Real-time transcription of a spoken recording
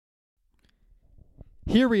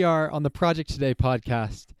Here we are on the Project Today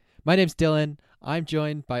podcast. My name's Dylan. I'm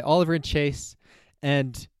joined by Oliver and Chase.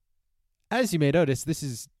 And as you may notice, this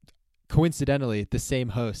is coincidentally the same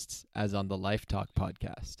hosts as on the Life Talk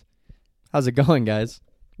podcast. How's it going, guys?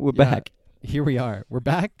 We're back. Here we are. We're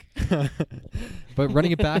back, but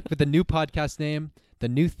running it back with the new podcast name, the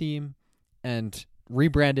new theme, and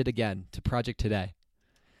rebranded again to Project Today.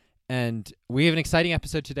 And we have an exciting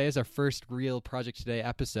episode today as our first real Project Today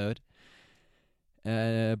episode.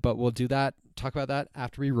 But we'll talk about that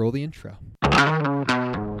after we roll the intro.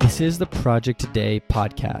 This is the Project Today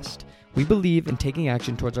podcast. We believe in taking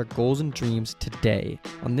action towards our goals and dreams today.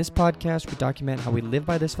 On this podcast, we document how we live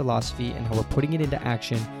by this philosophy and how we're putting it into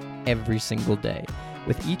action every single day.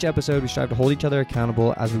 With each episode, we strive to hold each other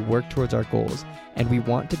accountable as we work towards our goals, and we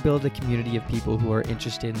want to build a community of people who are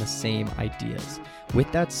interested in the same ideas.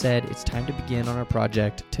 With that said, it's time to begin on our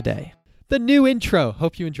project today. The new intro.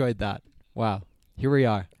 Hope you enjoyed that. Wow. Here we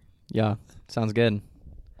are. Yeah, sounds good.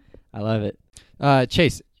 I love it.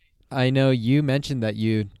 Chase, I know you mentioned that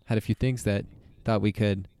you had a few things that thought we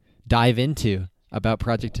could dive into about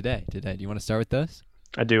Project Today. Do you want to start with those?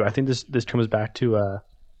 I do. I think this comes back to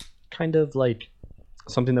kind of like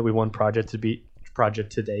something that we want Project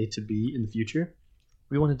Today to be in the future.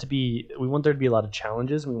 We want there to be a lot of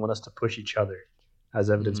challenges, and we want us to push each other, as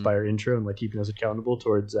evidenced by our intro, and like keeping us accountable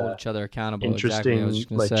towards hold each other accountable. Interesting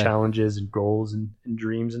exactly. Challenges and goals and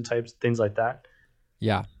dreams and things like that.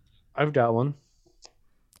 Yeah, I've got one.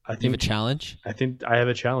 You have a challenge? I think I have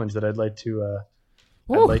a challenge that I'd like to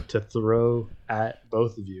throw at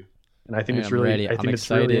both of you, and I think it's really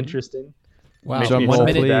really interesting. Wow, makes me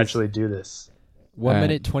excited to actually do this. 1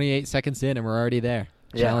 minute 28 seconds in, and we're already there.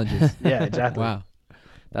 Yeah. Challenges. Yeah, exactly. Wow,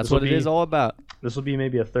 that's what it is all about. This will be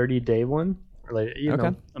maybe a 30-day one. Like,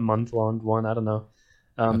 know, a month-long one. I don't know.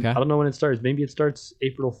 I don't know when it starts. Maybe it starts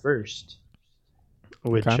April 1st,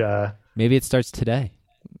 which maybe it starts today.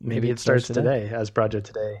 Maybe it starts today, as Project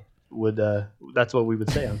Today would. That's what we would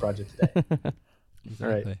say on Project Today. Exactly. All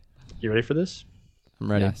right, you ready for this? I'm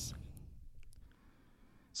ready. Yes.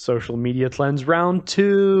 Social media cleanse round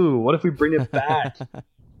 2. What if we bring it back?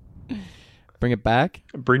 Bring it back?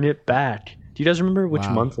 Bring it back. Do you guys remember which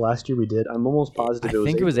month last year we did? I'm almost positive I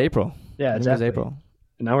think it was April. Yeah, exactly. It was April.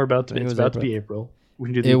 And now it's about to be April. We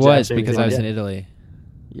can do the It was same because thing. I was in Italy.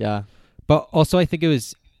 Yeah. But also I think it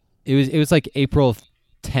was like April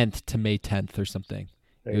 10th to May 10th or something.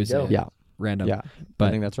 There it was you go. random. Yeah. But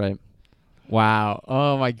I think that's right. Wow.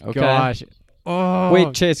 Oh my gosh. Oh.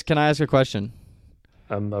 Wait, Chase, can I ask a question?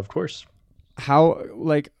 Of course. How,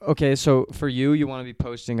 so for you want to be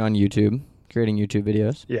posting on YouTube, creating YouTube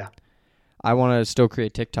videos. Yeah. I want to still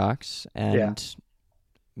create TikToks and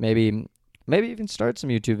maybe even start some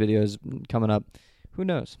YouTube videos coming up. Who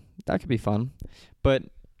knows? That could be fun. But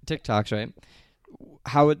TikToks, right?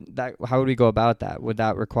 How would we go about that? Would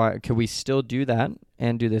that require, could we still do that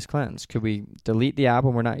and do this cleanse? Could we delete the app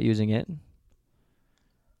when we're not using it?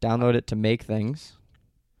 Download it to make things?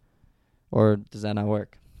 Or does that not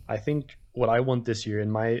work? I think what I want this year, and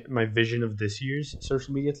my vision of this year's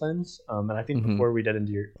social media cleanse, and I think before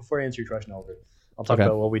I answer your question, Oliver, I'll talk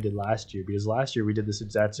about what we did last year, because last year we did this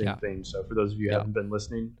exact same thing. So for those of you who haven't been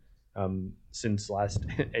listening since last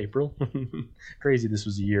April, crazy, this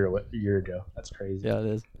was a year ago. That's crazy. Yeah, it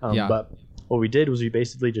is. But what we did was we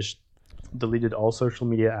basically just deleted all social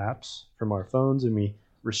media apps from our phones, and we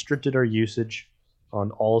restricted our usage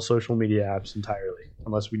on all social media apps entirely,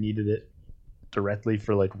 unless we needed it directly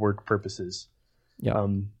for like work purposes. Yeah.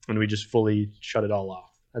 And we just fully shut it all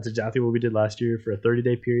off. That's exactly what we did last year for a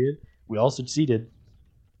 30-day period. We all succeeded.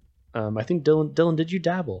 I think Dylan, did you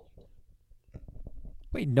dabble?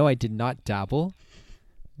 Wait, no, I did not dabble.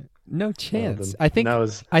 No chance. Well, I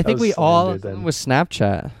think we all With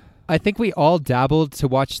Snapchat. I think we all dabbled to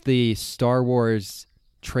watch the Star Wars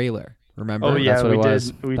trailer. Remember? Oh yeah, That's what we it did.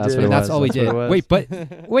 was. We That's did. what it That's was. all we That's what did.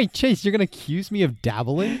 it was. Wait, Chase, you're gonna accuse me of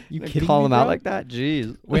dabbling? You kidding Call me, him out bro? like that?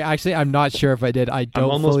 Jeez. Wait, actually, I'm not sure if I did. I I'm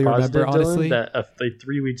don't almost fully positive, remember, honestly. Dylan, that like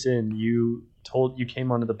 3 weeks in, you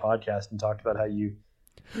came onto the podcast and talked about how you.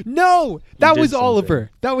 No, that was did something.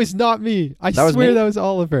 Oliver. That was not me. I That was swear me? that was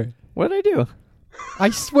Oliver. What did I do? I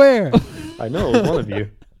swear. I know it was one of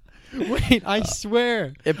you. Wait, I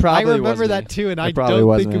swear. It probably I remember was that me. too, and It I probably don't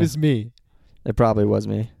was think me. it was me. It probably was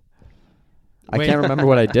me. Wait. I can't remember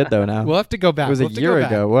what I did though now. We'll have to go back. It was We'll a have to year go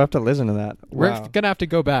back. ago. We'll have to listen to that. We're Wow. gonna have to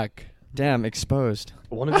go back. Damn, exposed.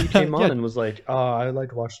 One of you came on Yeah. and was like, "Oh, I like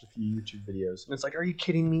to watch a few YouTube videos," and it's like, "Are you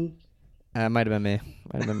kidding me?" It might have been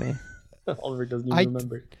me. Oliver doesn't even I-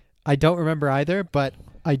 remember. I don't remember either, but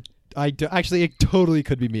I do, actually, it totally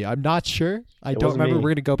could be me. I'm not sure. I It don't wasn't remember. me.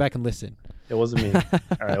 We're gonna go back and listen. It wasn't me.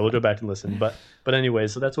 All right, we'll go back and listen. But anyway,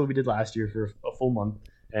 so that's what we did last year for a full month.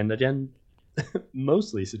 And again,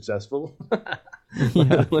 mostly successful.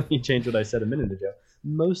 Let me change what I said a minute ago.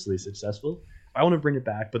 Mostly successful. I want to bring it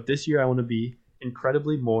back, but this year I want to be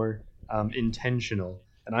incredibly more intentional.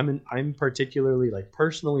 And I'm particularly like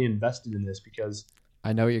personally invested in this because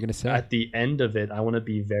I know what you're going to say. At the end of it, I want to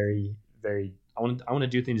be very, very. I want to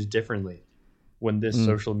do things differently when this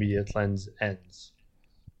social media cleanse ends.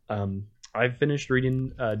 I've finished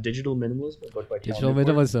reading Digital Minimalism, a book by Digital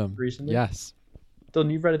Minimalism recently. Yes.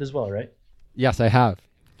 Dylan, you've read it as well, right? Yes, I have.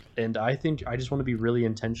 And I think I just want to be really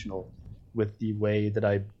intentional with the way that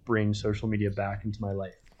I bring social media back into my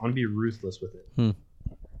life. I want to be ruthless with it.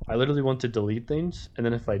 I literally want to delete things, and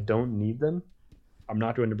then if I don't need them, I'm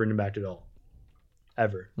not going to bring them back at all.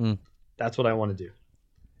 Ever. That's what I want to do.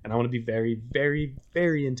 And I want to be very, very,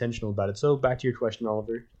 very intentional about it. So back to your question,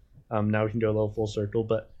 Oliver. Now we can go a little full circle.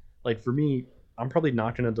 But like for me, I'm probably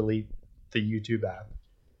not going to delete the YouTube app.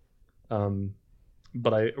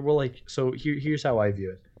 But I will like, so here's how I view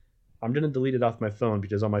it. I'm going to delete it off my phone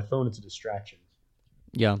because on my phone, it's a distraction.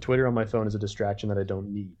 Yeah. Twitter on my phone is a distraction that I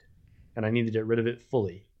don't need. And I need to get rid of it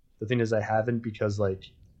fully. The thing is I haven't because like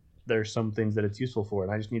there's some things that it's useful for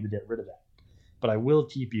and I just need to get rid of that. But I will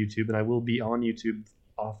keep YouTube and I will be on YouTube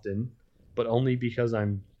often, but only because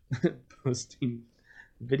I'm posting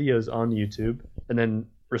videos on YouTube and then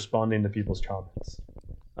responding to people's comments.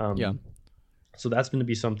 So that's going to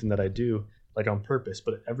be something that I do like on purpose,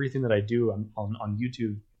 but everything that I do on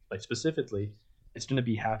YouTube, like specifically, it's going to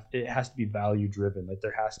be it has to be value driven. Like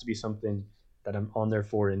there has to be something that I'm on there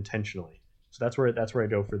for intentionally. So that's where I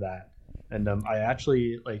go for that. And I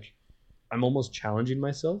actually like, I'm almost challenging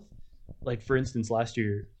myself. Like for instance, last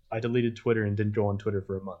year I deleted Twitter and didn't go on Twitter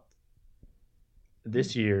for a month.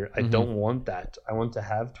 This year I don't want that. I want to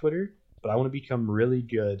have Twitter, but I want to become really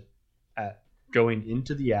good at going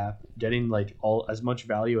into the app, getting like as much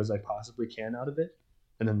value as I possibly can out of it,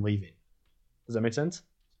 and then leaving. Does that make sense?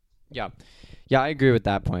 Yeah, I agree with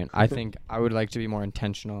that point. I think I would like to be more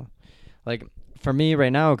intentional. Like for me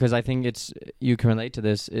right now, because I think you can relate to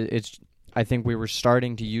this. I think we were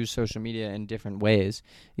starting to use social media in different ways,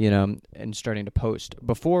 and starting to post.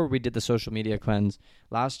 Before we did the social media cleanse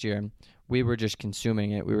last year, we were just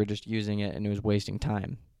consuming it. We were just using it, and it was wasting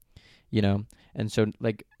time, And so,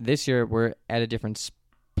 like this year, we're at a different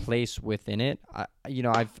place within it.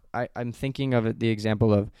 I'm thinking of the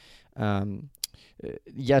example of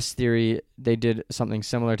Yes Theory. They did something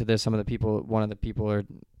similar to this. One of the people are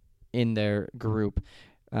in their group.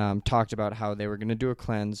 Talked about how they were going to do a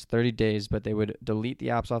cleanse 30 days, but they would delete the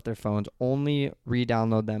apps off their phones, only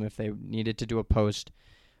re-download them if they needed to do a post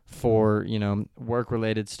for,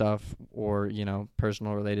 work-related stuff or,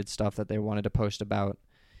 personal-related stuff that they wanted to post about.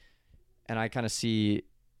 And I kind of see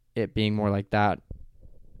it being more like that.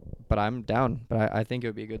 But I'm down. But I think it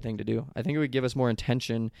would be a good thing to do. I think it would give us more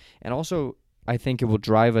intention. And also, I think it will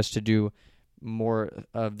drive us to do more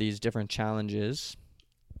of these different challenges.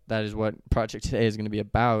 That is what Project Today is going to be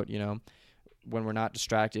about, when we're not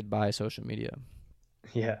distracted by social media.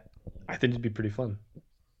 Yeah, I think it'd be pretty fun.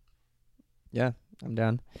 Yeah, I'm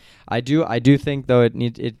down. I do think though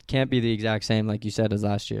it can't be the exact same like you said as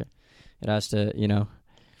last year. It has to,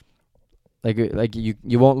 like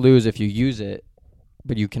you won't lose if you use it,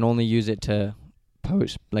 but you can only use it to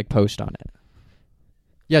post on it.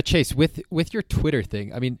 Yeah, Chase, with your Twitter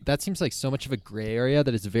thing, I mean, that seems like so much of a gray area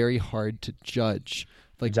that it's very hard to judge.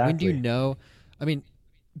 Like, exactly. When do you know? I mean,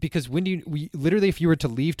 because literally, if you were to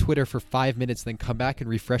leave Twitter for 5 minutes, then come back and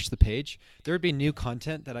refresh the page, there would be new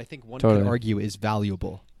content that I think one could argue is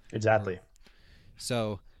valuable. Exactly.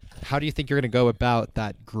 So, how do you think you're going to go about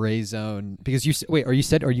that gray zone? Because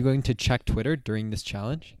are you going to check Twitter during this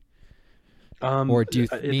challenge? Or do you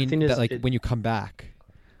mean that when you come back?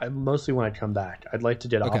 Mostly when I come back. I'd like to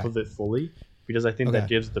get off of it fully because I think that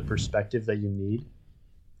gives the perspective that you need.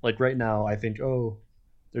 Like right now, I think,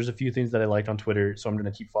 there's a few things that I like on Twitter, so I'm going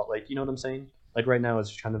to keep you know what I'm saying? Like right now,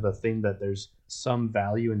 it's kind of a thing that there's some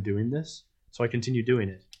value in doing this, so I continue doing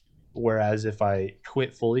it. Whereas if I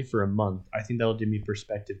quit fully for a month, I think that'll give me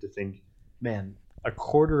perspective to think, man,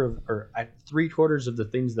 3/4 of the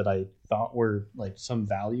things that I thought were like some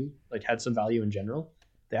value, like had some value in general,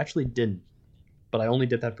 they actually didn't. But I only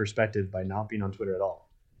get that perspective by not being on Twitter at all.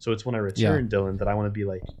 So it's when I return, Dylan, that I want to be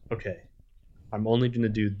like, okay, I'm only going to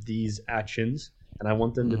do these actions. And I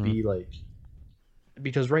want them to be like,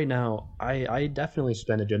 because right now I definitely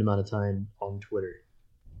spend a good amount of time on Twitter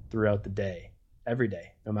throughout the day, every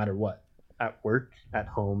day, no matter what, at work, at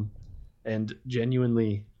home, and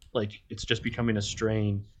genuinely like it's just becoming a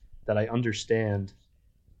strain that I understand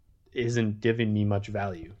isn't giving me much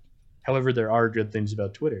value. However, there are good things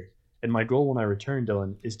about Twitter. And my goal when I return,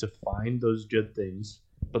 Dylan, is to find those good things,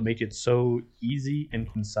 but make it so easy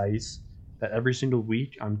and concise that every single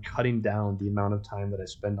week I'm cutting down the amount of time that I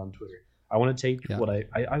spend on Twitter. I want to take what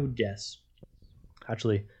I would guess.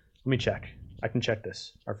 Actually, let me check. I can check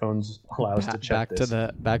this. Our phones allow us to check this.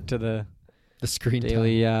 Back to the screen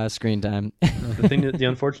daily screen time. The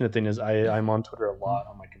unfortunate thing is I'm on Twitter a lot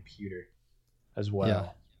on my computer as well. Yeah.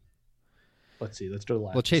 Let's see. Let's go to the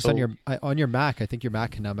left. Well, Chase, on your Mac, I think your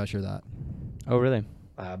Mac can now measure that. Oh, really?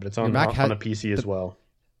 But it's on a PC as well.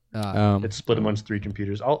 It's split amongst 3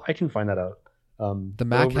 computers. I can find that out. The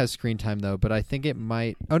Mac has screen time though, but I think it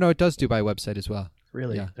might. Oh no, it does do by website as well.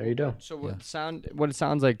 Really? Yeah. There you go. So what it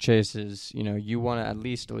sounds like, Chase, is you want to at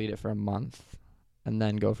least delete it for a month, and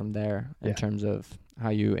then go from there in terms of how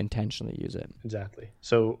you intentionally use it. Exactly.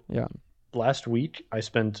 So last week I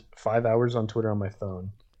spent 5 hours on Twitter on my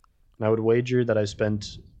phone. And I would wager that I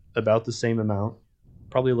spent about the same amount,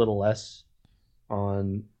 probably a little less,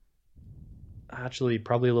 probably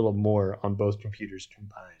a little more on both computers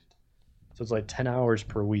combined. So it's like 10 hours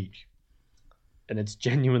per week. And it's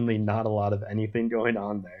genuinely not a lot of anything going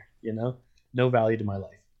on there, No value to my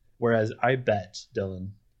life. Whereas I bet, Dylan,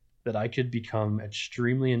 that I could become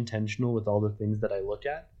extremely intentional with all the things that I look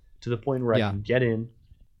at, to the point where I can get in,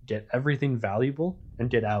 get everything valuable, and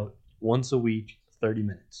get out once a week, 30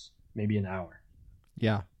 minutes. Maybe an hour.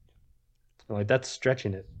 Yeah. Like, that's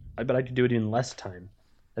stretching it. I bet I could do it in less time.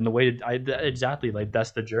 And the way exactly, like,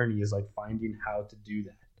 that's the journey, is like finding how to do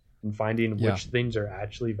that and finding which things are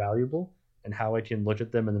actually valuable and how I can look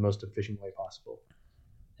at them in the most efficient way possible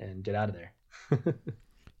and get out of there.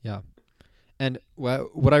 Yeah. And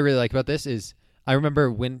what I really like about this is I remember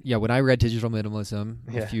when I read Digital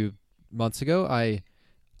Minimalism a few months ago,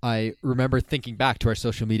 I remember thinking back to our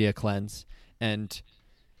social media cleanse and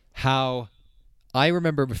how I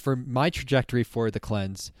remember for my trajectory for the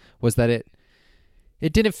cleanse was that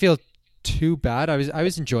it didn't feel too bad. I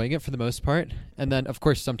was enjoying it for the most part, and then of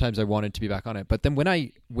course sometimes I wanted to be back on it. But then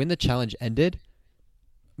when the challenge ended,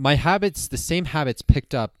 my habits, the same habits,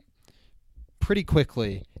 picked up pretty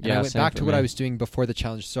quickly, and I went back to what I was doing before the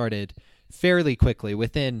challenge started fairly quickly.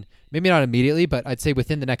 Within, maybe not immediately, but I'd say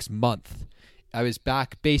within the next month, I was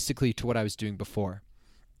back basically to what I was doing before,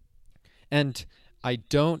 and I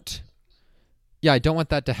don't want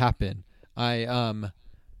that to happen. What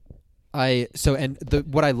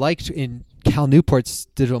I liked in Cal Newport's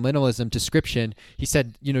Digital Minimalism description, he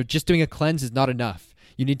said, just doing a cleanse is not enough.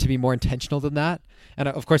 You need to be more intentional than that. And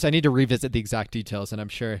of course, I need to revisit the exact details, and I'm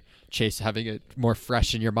sure, Chase, having it more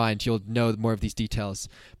fresh in your mind, you'll know more of these details.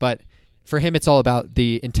 But for him, it's all about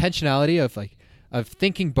the intentionality of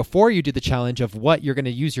thinking before you do the challenge of what you're going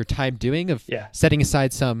to use your time doing, of setting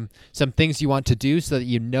aside some things you want to do so that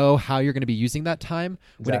you know how you're going to be using that time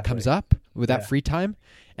when it comes up with that free time.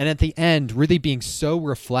 And at the end, really being so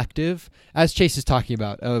reflective, as Chase is talking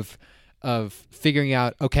about, of figuring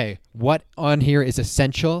out, okay, what on here is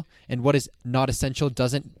essential and what is not essential,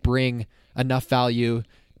 doesn't bring enough value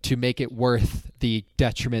to make it worth the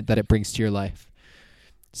detriment that it brings to your life.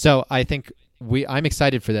 So I think I'm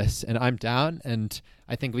excited for this, and I'm down, and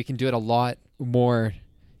I think we can do it a lot more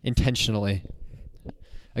intentionally.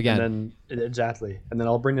 Again. And then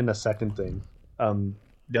I'll bring in a second thing.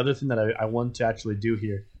 The other thing that I want to actually do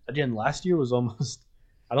here, again, last year was almost,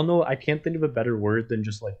 I don't know, I can't think of a better word than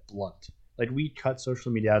just like blunt. Like, we cut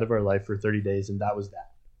social media out of our life for 30 days, and that was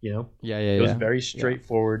that, It was very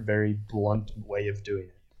straightforward, very blunt way of doing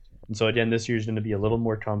it. And so again, this year is going to be a little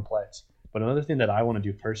more complex. But another thing that I want to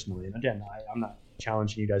do personally, and again, I'm not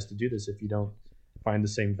challenging you guys to do this if you don't find the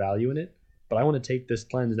same value in it, but I want to take this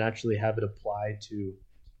cleanse and actually have it apply to,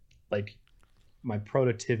 like, my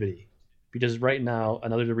productivity. Because right now,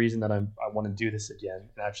 another reason that I want to do this again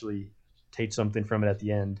and actually take something from it at the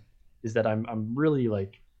end is that I'm really,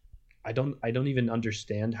 like, I don't even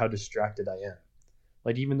understand how distracted I am.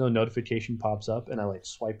 Like, even though notification pops up and I like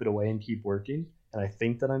swipe it away and keep working, and I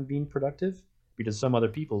think that I'm being productive, because some other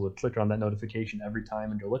people would click on that notification every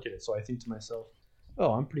time and go look at it. So I think to myself,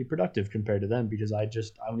 oh, I'm pretty productive compared to them because I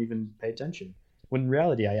don't even pay attention. When in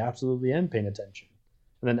reality, I absolutely am paying attention.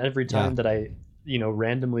 And then every time that I,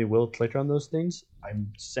 randomly will click on those things,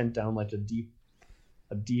 I'm sent down like a deep,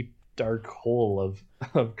 dark hole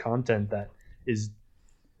of content that is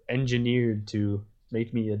engineered to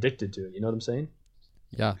make me addicted to it. You know what I'm saying?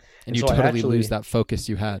 Yeah. And you so totally lose that focus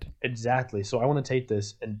you had. Exactly. So I want to take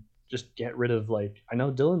this and just get rid of, like, I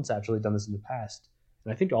know Dylan's actually done this in the past,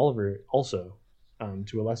 and I think Oliver also,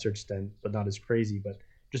 to a lesser extent, but not as crazy, but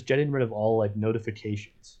just getting rid of all, like,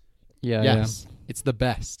 notifications. Yes. It's the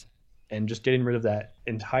best. And just getting rid of that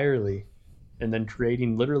entirely and then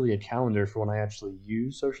creating literally a calendar for when I actually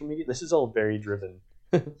use social media. This is all very driven,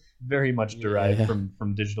 very much derived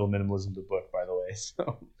from digital minimalism, the book, by the way.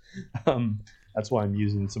 So that's why I'm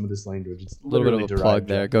using some of this language. It's a little bit of a plug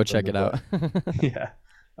there. Go check it out. Yeah.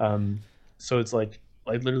 So it's like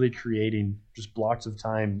literally creating just blocks of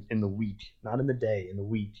time in the week, not in the day, in the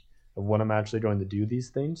week, of when I'm actually going to do these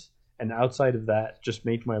things. And outside of that, just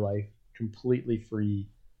make my life completely free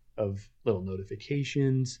of little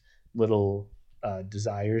notifications, little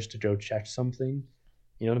desires to go check something.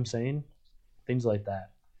 You know what I'm saying? Things like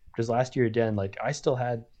that. Because last year, again, like I still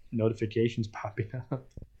had notifications popping up,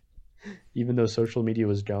 even though social media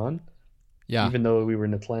was gone. Yeah. Even though we were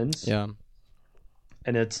in a cleanse. Yeah.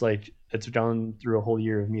 And it's like, it's gone through a whole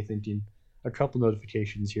year of me thinking a couple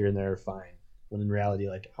notifications here and there are fine. When in reality,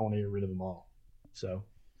 like I want to get rid of them all. So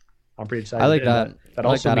I'm pretty excited. I like that. That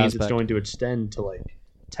also means it's going to extend to like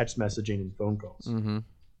text messaging and phone calls. Mm-hmm.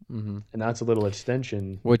 Mm-hmm. And that's a little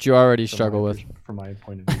extension. Which you already struggle with. From my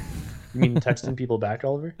point of view. You mean texting people back,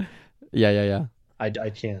 Oliver? Yeah. I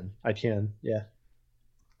can. Yeah.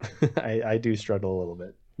 I do struggle a little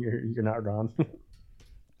bit. You're not wrong.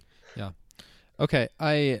 Yeah. Okay.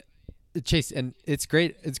 Chase, and it's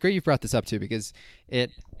great you brought this up too, because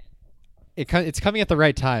it's coming at the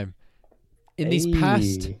right time. In these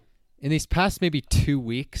past maybe 2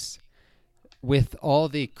 weeks, with all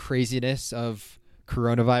the craziness of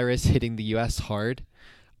coronavirus hitting the US hard,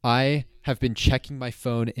 I have been checking my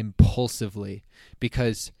phone impulsively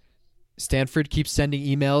because Stanford keeps sending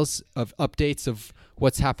emails of updates of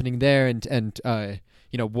what's happening there and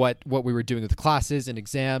what we were doing with classes and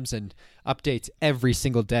exams and updates every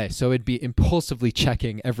single day. So it'd be impulsively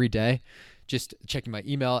checking every day, just checking my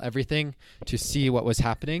email, everything, to see what was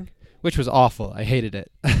happening, which was awful. I hated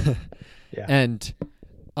it. Yeah. And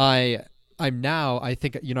I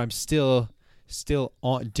think I'm still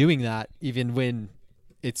on doing that even when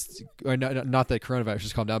it's not that coronavirus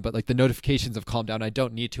has calmed down, but like the notifications have calmed down. I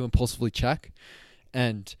don't need to impulsively check,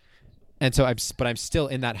 and so I'm still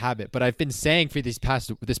in that habit. But I've been saying for this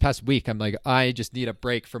past week, I'm like, I just need a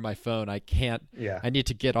break from my phone. I can't. Yeah. I need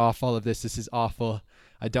to get off all of this. This is awful.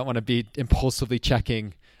 I don't want to be impulsively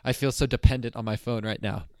checking. I feel so dependent on my phone right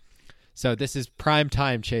now. So this is prime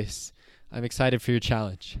time, Chase. I'm excited for your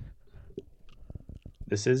challenge.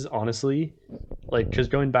 This is honestly, like, because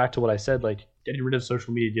going back to what I said, like, getting rid of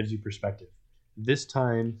social media gives you perspective. This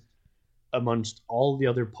time, amongst all the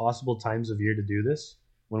other possible times of year to do this,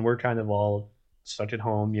 when we're kind of all stuck at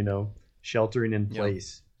home, sheltering in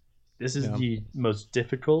place, this is the most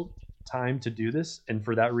difficult time to do this. And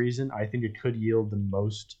for that reason, I think it could yield the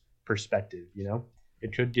most perspective,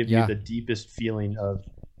 It could give you the deepest feeling of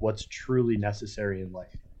what's truly necessary in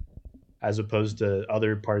life, as opposed to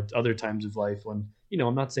other times of life when,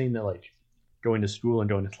 I'm not saying that like going to school and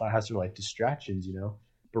going to class are like distractions,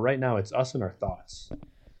 but right now it's us and our thoughts.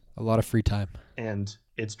 A lot of free time. And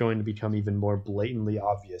it's going to become even more blatantly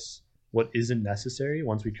obvious what isn't necessary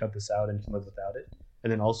once we cut this out and can live without it.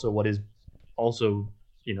 And then also what is also,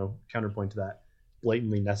 counterpoint to that,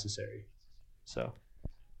 blatantly necessary. So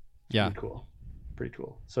yeah, pretty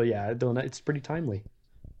cool. So yeah, it's pretty timely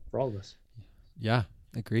for all of us. Yeah,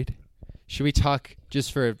 agreed. Should we talk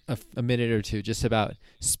just for a minute or two just about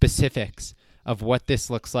specifics of what this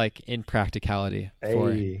looks like in practicality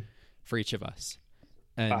for each of us?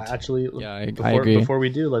 And actually, I agree. Before we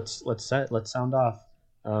do, let's sound off.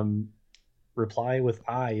 Reply with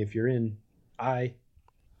I if you're in. I.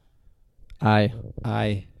 To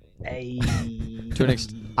an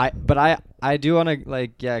extent, I do want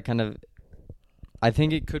to kind of. I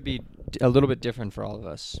think it could be a little bit different for all of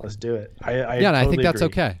us. Let's do it. I think that's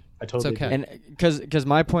okay. I totally agree. And because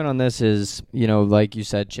my point on this is, like you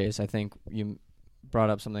said, Chase, I think you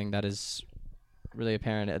brought up something that is really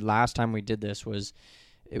apparent. Last time we did this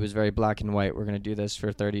it was very black and white. We're going to do this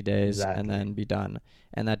for 30 days and then be done.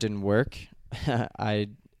 And that didn't work. I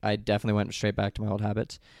definitely went straight back to my old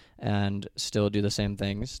habits and still do the same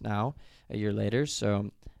things now a year later.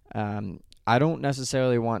 So I don't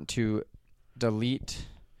necessarily want to delete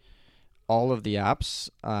all of the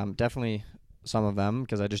apps. Definitely some of them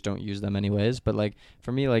because I just don't use them anyways. But like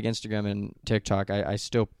for me, like Instagram and TikTok, I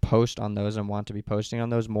still post on those and want to be posting on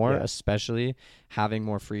those more, especially having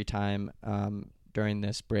more free time during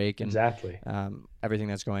this break and everything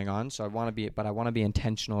that's going on. So I want to be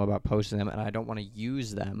intentional about posting them, and I don't want to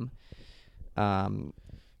use them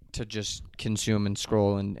to just consume and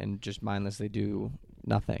scroll and just mindlessly do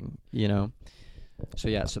nothing, So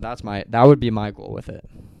that would be my goal with it.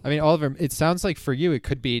 I mean, Oliver, it sounds like for you it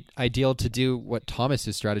could be ideal to do what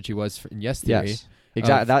Thomas's strategy was in Yes Theory,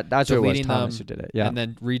 Exactly. That's what it was. Deleting Thomas them who did it. Yeah. and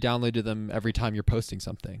then re-downloaded them every time you're posting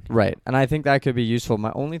something. Right. And I think that could be useful.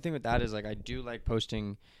 My only thing with that is like I do like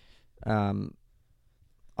posting on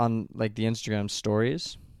like the Instagram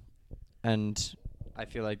stories, and I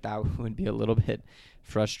feel like that would be a little bit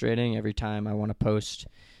frustrating every time I want to post,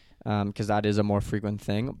 because that is a more frequent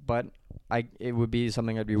thing. But it would be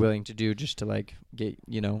something I'd be willing to do just to like get,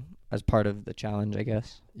 as part of the challenge, I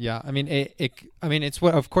guess. Yeah, I mean it's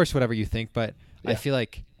of course whatever you think, but I feel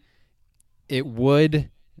like it would,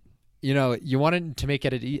 you want it to make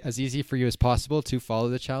it as easy for you as possible to follow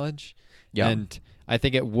the challenge. Yeah. And I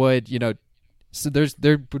think it would, so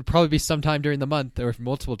there would probably be some time during the month or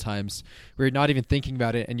multiple times where you're not even thinking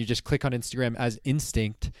about it and you just click on Instagram as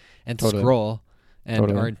instinct and scroll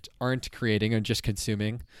and aren't creating and just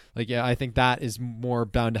consuming. Like, yeah, I think that is more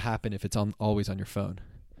bound to happen if it's always on your phone.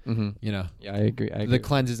 Mm-hmm. Yeah, I agree. The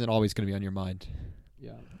cleanse isn't always going to be on your mind.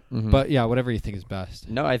 Yeah. Mm-hmm. But yeah, whatever you think is best.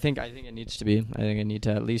 No, I think it needs to be. I think I need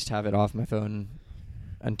to at least have it off my phone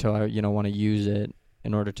until I want to use it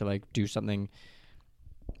in order to like do something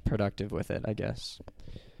productive with it, I guess.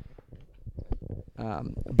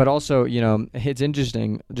 But also, it's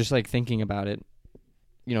interesting just like thinking about it.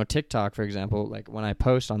 TikTok, for example, like when I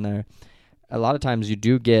post on there, a lot of times you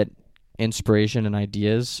do get inspiration and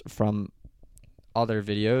ideas from other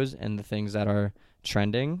videos and the things that are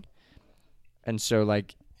trending. And so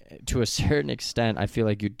like to a certain extent, I feel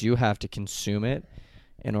like you do have to consume it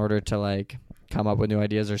in order to like come up with new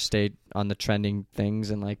ideas or stay on the trending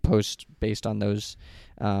things and like post based on those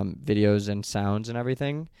videos and sounds and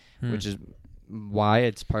everything, which is why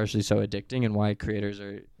it's partially so addicting and why creators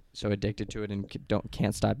are so addicted to it and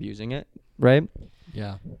can't stop using it, right?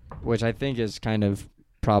 Yeah. Which I think is kind of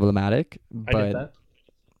problematic, I get that.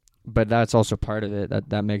 But that's also part of it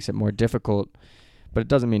that makes it more difficult, but it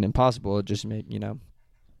doesn't mean impossible. It just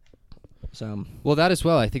so. Well, that as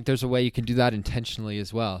well. I think there's a way you can do that intentionally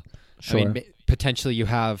as well. Sure. I mean, potentially you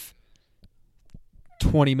have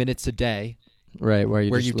 20 minutes a day, right, where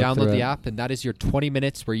you download the app, and that is your 20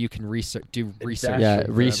 minutes where you can research. Yeah,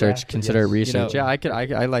 research. Consider it research. Yeah,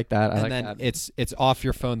 I like that. And then it's off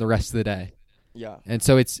your phone the rest of the day. Yeah. And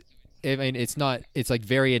so it's like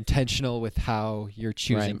very intentional with how you're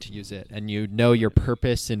choosing to use it, and your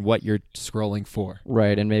purpose and what you're scrolling for.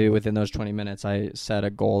 Right, and maybe within those 20 minutes, I set a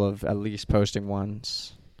goal of at least posting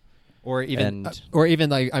once. Or even just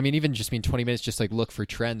mean 20 minutes, just like look for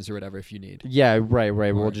trends or whatever if you need. Yeah, right.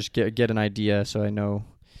 We'll just get an idea so I know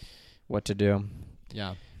what to do.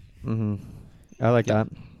 Yeah. Mm-hmm. I like that.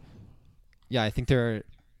 Yeah, I think there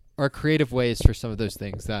are creative ways for some of those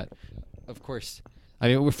things that, of course, I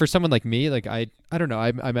mean, for someone like me, like I don't know,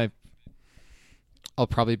 I'll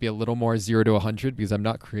probably be a little more 0 to 100 because I'm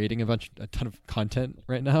not creating a ton of content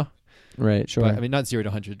right now. Right, sure. But, I mean, not 0 to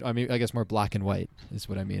 100. I mean, I guess more black and white is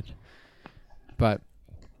what I mean. But,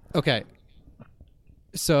 okay.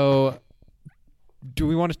 So, do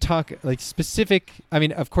we want to talk like specific? I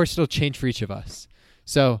mean, of course, it'll change for each of us.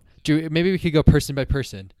 So, maybe we could go person by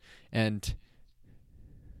person and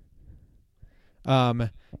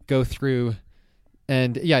go through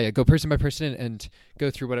and go person by person and go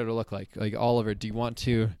through what it'll look like. Like, Oliver, do you want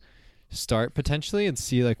to start potentially and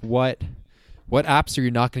see like what apps are you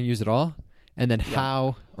not going to use at all? And then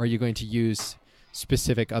how are you going to use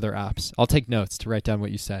specific other apps? I'll take notes to write down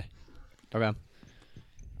what you say. Okay.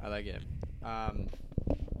 I like it.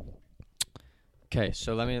 Okay,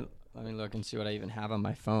 so let me look and see what I even have on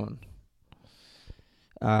my phone.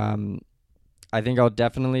 I think I'll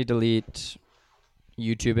definitely delete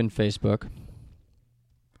YouTube and Facebook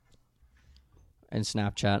and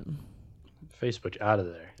Snapchat. Facebook out of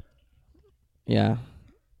there. Yeah,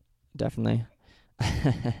 definitely.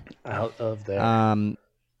 Out of there.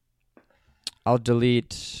 I'll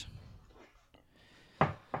delete.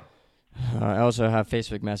 I also have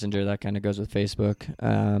Facebook Messenger. That kind of goes with Facebook.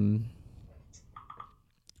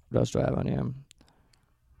 What else do I have on here?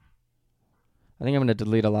 I think I'm going to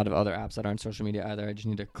delete a lot of other apps that aren't social media either. I just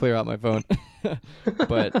need to clear out my phone.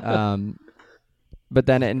 But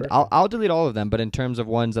then I'll delete all of them. But in terms of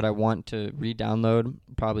ones that I want to re-download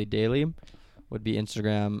probably daily, would be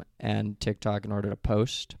Instagram and TikTok in order to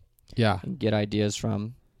post. Yeah. And get ideas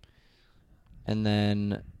from. And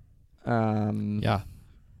then that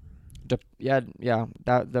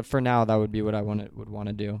for now that would be what I would want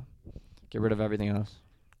to do. Get rid of everything else.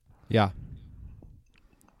 Yeah.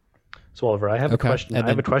 So Oliver, I have a question. I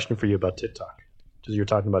have a question for you about TikTok, because you were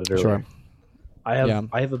talking about it earlier. Sure. I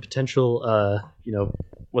have a potential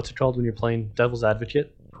what's it called when you're playing devil's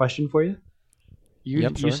advocate question for you.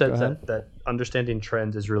 You said that understanding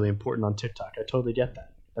trends is really important on TikTok. I totally get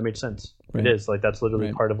that. That makes sense. Right. It is like that's literally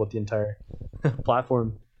Right. part of what the entire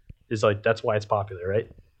platform is like. That's why it's popular, right?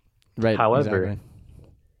 Right. However, exactly.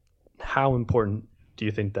 how important do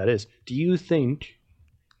you think that is? Do you think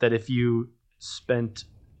that if you spent,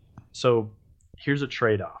 so here's a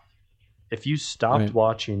trade-off. If you stopped Right.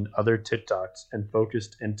 watching other TikToks and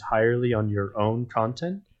focused entirely on your own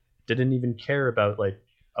content, didn't even care about like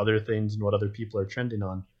other things and what other people are trending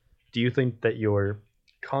on, do you think that your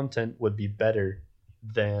content would be better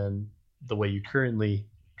than the way you currently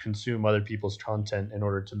consume other people's content in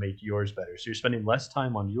order to make yours better? So you're spending less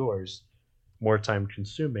time on yours, more time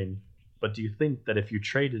consuming. But do you think that if you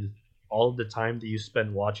traded all of the time that you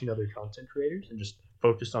spend watching other content creators and just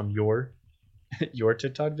focused on your your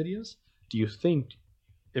TikTok videos, do you think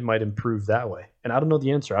it might improve that way? And I don't know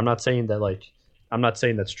the answer. I'm not saying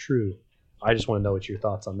that's true. I just want to know what your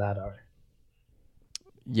thoughts on that are.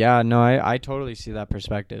 Yeah, no, I totally see that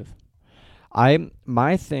perspective.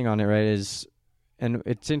 My thing on it, right, is, and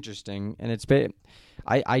it's interesting, and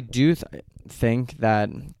I do think that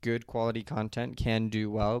good quality content can do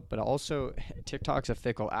well, but also TikTok's a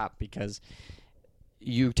fickle app because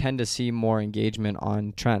you tend to see more engagement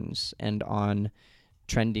on trends and on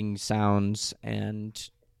trending sounds and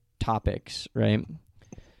topics, right?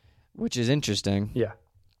 Which is interesting. Yeah.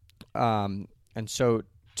 And so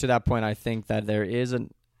to that point, I think that there is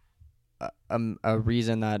a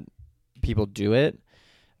reason that people do it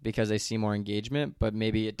because they see more engagement, but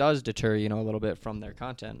maybe it does deter, a little bit from their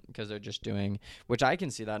content because they're just doing, which I can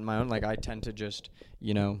see that in my own, like I tend to just,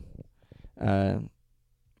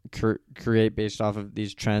 create based off of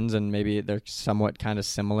these trends, and maybe they're somewhat kind of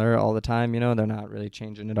similar all the time, they're not really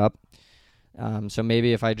changing it up. So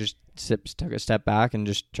maybe if I just took a step back and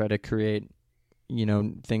just try to create,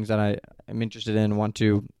 things that I am interested in,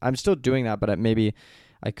 I'm still doing that, but maybe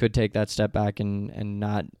I could take that step back and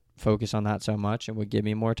not focus on that so much, and would give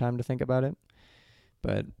me more time to think about it.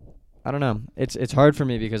 But I don't know. It's hard for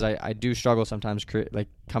me because I do struggle sometimes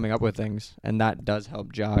coming up with things, and that does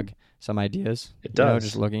help jog some ideas. It does.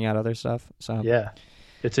 Just looking at other stuff. So yeah,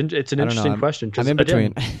 it's an interesting question. I'm in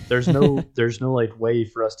between. there's no like way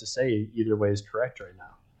for us to say either way is correct right now.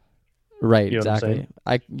 Right. You know exactly.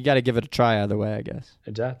 You got to give it a try either way, I guess.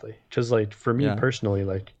 Exactly. Because like for me personally,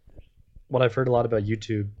 like what I've heard a lot about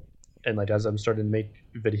YouTube, and like as I'm starting to make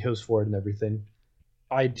videos for it and everything,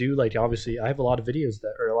 I do like, obviously I have a lot of videos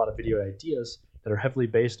that are a lot of video ideas that are heavily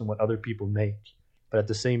based on what other people make. But at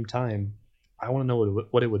the same time, I want to know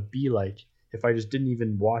what it would be like if I just didn't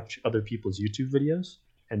even watch other people's YouTube videos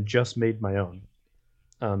and just made my own.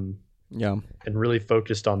 And really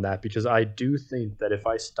focused on that, because I do think that if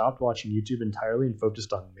I stopped watching YouTube entirely and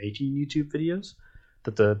focused on making YouTube videos,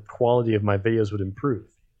 that the quality of my videos would improve.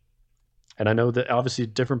 And I know that obviously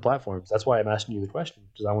different platforms. That's why I'm asking you the question,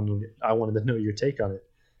 because I wanted to know your take on it.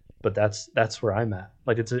 But that's where I'm at.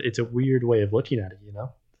 Like it's a weird way of looking at it,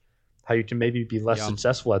 how you can maybe be less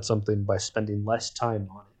successful at something by spending less time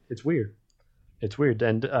on it. It's weird.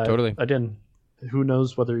 And totally. Again, who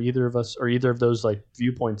knows whether either of us or either of those like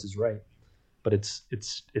viewpoints is right. But it's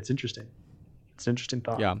interesting. It's an interesting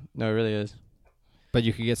thought. Yeah, no, it really is. But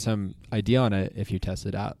you could get some idea on it if you test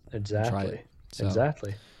it out. Exactly. Try it. So.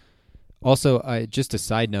 Exactly. Also, just a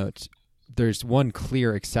side note, there's one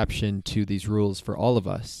clear exception to these rules for all of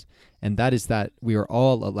us, and that is that we are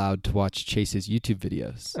all allowed to watch Chase's YouTube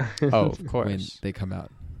videos. Oh, of course. When they come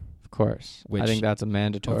out. Of course. I think that's a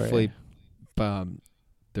mandatory. Hopefully,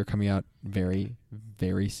 they're coming out very,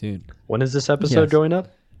 very soon. When is this episode going up?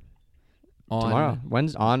 Tomorrow.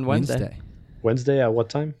 On Wednesday. Wednesday at what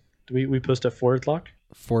time? Do we post at 4 o'clock?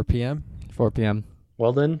 4 p.m.? 4 p.m.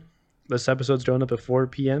 Well then, this episode's going up at 4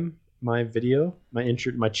 p.m. My video,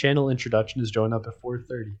 my channel introduction is going up at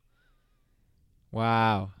 4:30.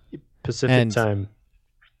 Wow. Pacific time.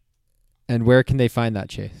 And where can they find that,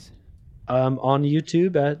 Chase? On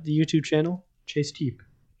YouTube at the YouTube channel, Chase Teep.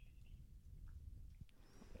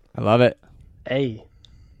 I love it. Hey.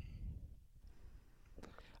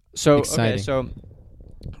 So exciting. Okay,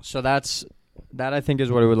 so that I think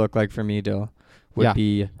is what it would look like for me, Dill.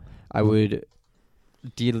 Be I would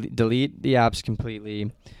delete the apps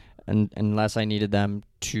completely, and unless I needed them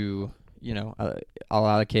to, I'll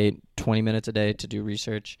allocate 20 minutes a day to do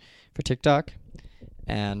research for TikTok,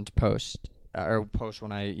 and post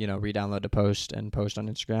when I re-download the post and post on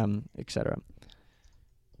Instagram, etc.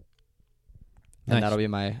 Nice. And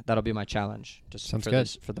that'll be my challenge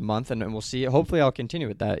for the month, and we'll see. Hopefully I'll continue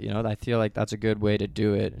with that. I feel like that's a good way to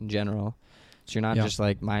do it in general. So you're not just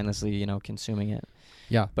like mindlessly, consuming it.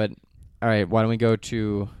 Yeah. But all right, why don't we go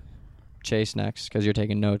to Chase next, because you're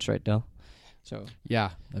taking notes, right, Dill? So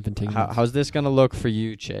yeah, I've been taking notes. How's this going to look for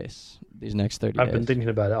you, Chase? these next 30 I've days. been thinking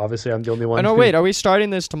about it. Obviously, I'm the only one. Oh, no, wait. Are we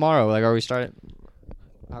starting this tomorrow? Like,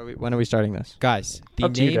 when are we starting this? Guys, the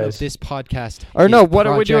name of this podcast Or is no, what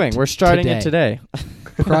are we Project doing? We're starting it today.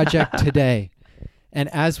 Project Today. And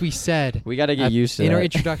as we said, we got to get used to in that. our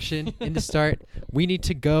introduction, in the start, we need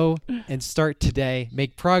to go and start today,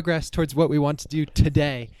 make progress towards what we want to do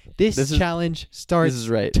today. This challenge starts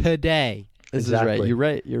today. This is right. You're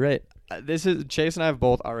right. You're right. Chase and I have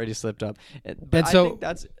both already slipped up. But I think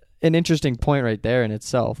that's an interesting point right there in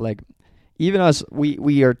itself. Like, even us,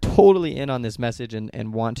 we are totally in on this message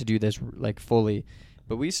and want to do this like fully,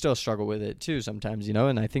 but we still struggle with it too sometimes, you know.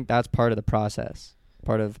 And I think that's part of the process,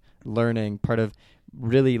 part of learning, part of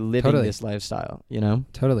really living this lifestyle, you know.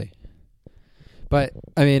 Totally. But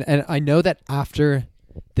I mean, and I know that after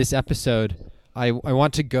this episode, I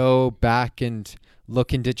want to go back and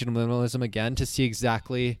look in digital minimalism again to see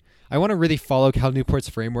exactly. I want to really follow Cal Newport's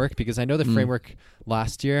framework, because I know the framework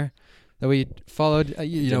last year that we followed,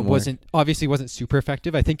 wasn't super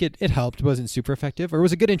effective. I think it helped, wasn't super effective, or it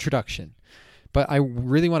was a good introduction. But I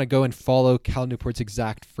really want to go and follow Cal Newport's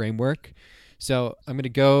exact framework. So I'm going to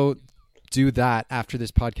go do that after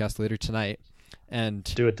this podcast later tonight. And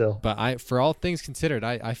do it, Dill. But for all things considered,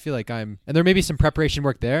 I feel like and there may be some preparation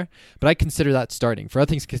work there, but I consider that starting. For all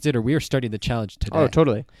things considered, we are starting the challenge today. Oh,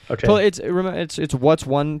 totally. Okay. Well, it's what's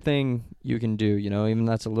one thing you can do, you know, even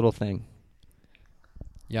that's a little thing.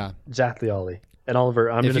 Yeah. Exactly, Ollie. And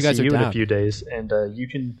Oliver, I'm going to see you in a few days, and you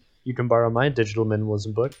can borrow my digital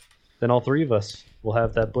minimalism book. Then all three of us will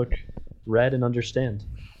have that book read and understand.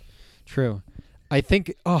 True. I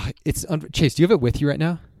think, Chase, do you have it with you right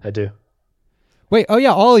now? I do. Wait, oh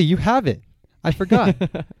yeah, Ollie, you have it. I forgot.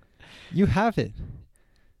 You have it.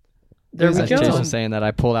 There we go. Jason saying that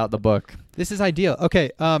I pulled out the book. This is ideal.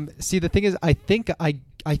 Okay, see, the thing is, I think I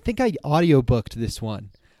audiobooked this one.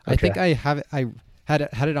 Okay. I think I have it. I had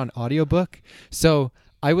it on audiobook. So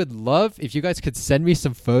I would love if you guys could send me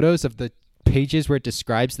some photos of the pages where it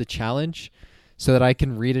describes the challenge, so that I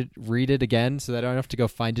can read it again, so that I don't have to go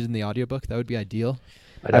find it in the audiobook. That would be ideal.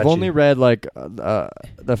 I've only read like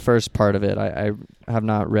the first part of it. I have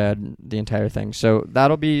not read the entire thing, so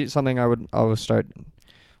that'll be something I will start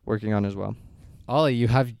working on as well. Ollie, you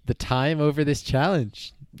have the time over this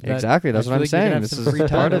challenge. Exactly, that's what I'm saying. This is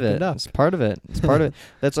part of it. It's part of it. It's part of it.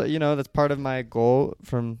 That's that's part of my goal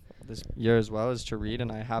from this year as well, is to read,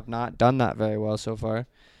 and I have not done that very well so far.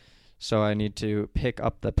 So I need to pick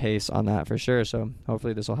up the pace on that for sure. So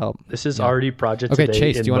hopefully this will help. This is already Project Today. Okay,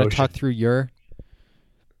 Chase, do you want to talk through your?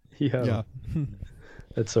 Yeah.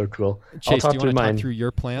 That's so cool. Chase, do you want to talk through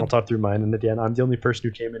your plan? I'll talk through mine, and again, I'm the only person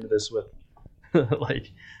who came into this with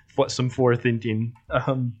like some forethinking.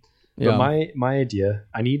 But my idea,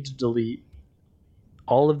 I need to delete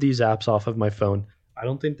all of these apps off of my phone. I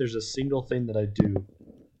don't think there's a single thing that I do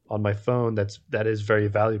on my phone that is very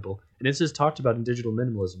valuable. And this is talked about in Digital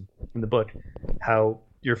Minimalism in the book, how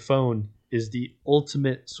your phone is the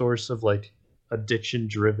ultimate source of like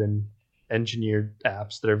addiction-driven, engineered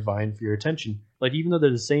apps that are vying for your attention. Like, even though they're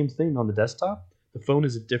the same thing on the desktop, the phone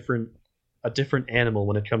is a different animal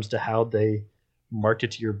when it comes to how they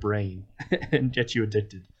market to your brain and get you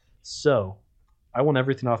addicted. So I want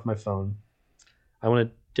everything off my phone. I want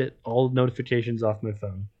to get all notifications off my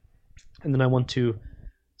phone. And then I want to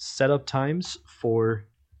set up times for,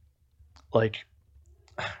 like,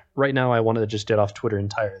 right now I want to just get off Twitter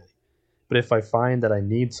entirely. But if I find that I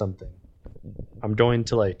need something, I'm going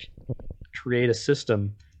to like create a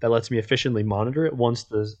system that lets me efficiently monitor it once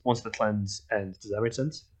the cleanse ends. Does that make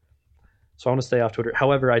sense? So I want to stay off Twitter.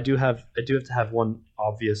 However, I do have to have one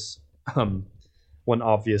obvious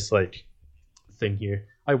like thing here.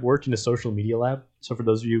 I work in a social media lab. So for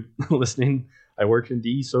those of you listening, I work in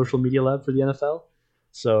the social media lab for the NFL.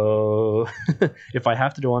 So if I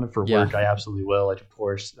have to go on it for work, I absolutely will. Like, of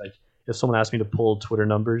course, like if someone asks me to pull Twitter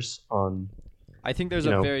numbers on, I think there's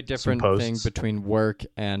a very different thing between work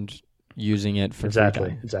and using it for free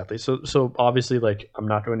time. Exactly. So obviously, like, I'm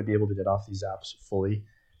not going to be able to get off these apps fully.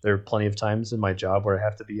 There are plenty of times in my job where I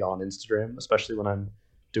have to be on Instagram, especially when I'm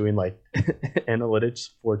doing like analytics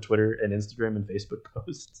for Twitter and Instagram and Facebook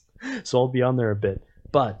posts. So I'll be on there a bit.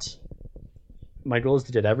 But my goal is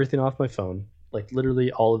to get everything off my phone, like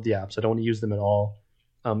literally all of the apps. I don't want to use them at all.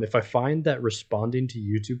 If I find that responding to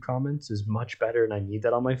YouTube comments is much better and I need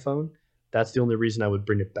that on my phone, that's the only reason I would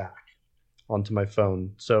bring it back onto my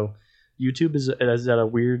phone. So YouTube is at a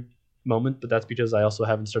weird moment, but that's because I also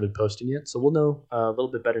haven't started posting yet. So we'll know a little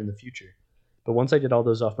bit better in the future. But once I get all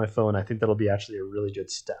those off my phone, I think that'll be actually a really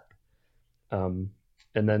good step. And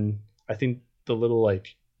then I think the little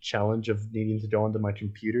like challenge of needing to go onto my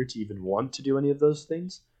computer to even want to do any of those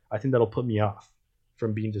things, I think that'll put me off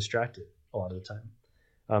from being distracted a lot of the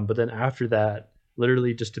time. But then after that,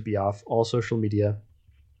 literally just to be off all social media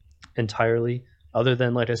entirely, other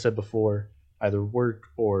than, like I said before, either work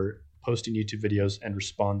or posting YouTube videos and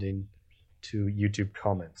responding to YouTube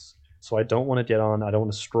comments. So I don't want to get on, I don't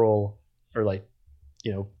want to scroll or like,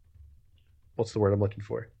 what's the word I'm looking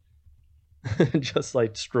for? Just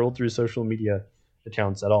like scroll through social media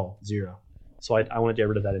accounts at all. Zero. So I want to get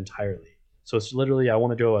rid of that entirely. So it's literally, I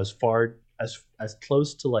want to go as far as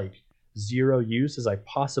close to like zero use as I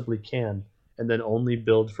possibly can, and then only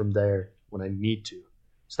build from there when I need to.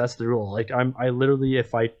 So that's the rule. Like I literally,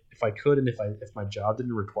 if I could, and if my job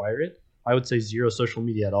didn't require it, I would say zero social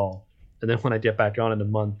media at all. And then when I get back on in a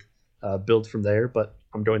month, build from there. But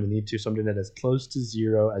I'm going to need to, so I'm doing it as close to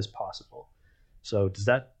zero as possible. So does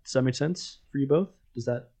that make sense for you both? Does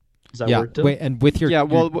that work? Wait, and with your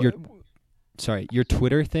your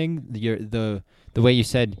Twitter thing, the way you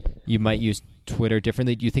said you might use Twitter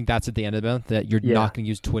differently, do you think that's at the end of the month, that you're not going to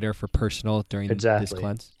use Twitter for personal during this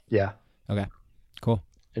cleanse? Yeah. Okay. Cool.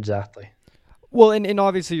 Exactly. Well, and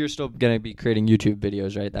obviously you're still going to be creating YouTube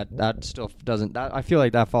videos, right? That still doesn't. That I feel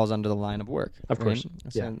like that falls under the line of work. Of course.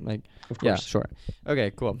 Right? Yeah. Of course. Yeah. Sure.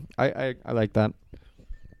 Okay. Cool. I like that.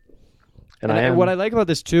 And what I like about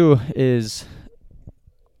this too is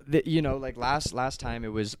that, like last time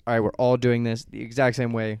it was, all right, we're all doing this the exact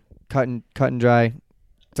same way, cut and dry,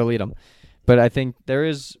 delete them. But I think there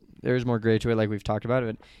is more gray to it, like we've talked about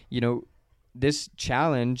it. This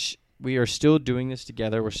challenge, we are still doing this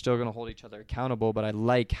together. We're still going to hold each other accountable, but I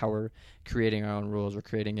like how we're creating our own rules. We're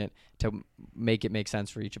creating it to make it make sense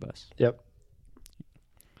for each of us. Yep.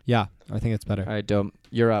 Yeah, I think it's better. All right, Dome,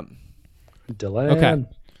 you're up. Dylan. Okay.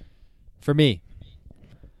 For me,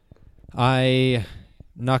 I'm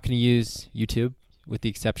not going to use YouTube with the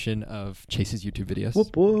exception of Chase's YouTube videos.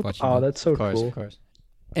 Whoop, whoop. Oh, that's so cool. Of course.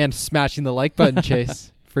 And smashing the like button,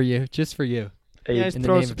 Chase, for you, just for you. Hey, yeah,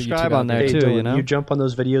 throw a subscribe on there too, Dylan, you jump on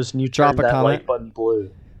those videos and you drop that comment. Like button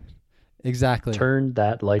blue. Exactly. Turn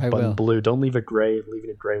that like button blue. Don't leave it gray.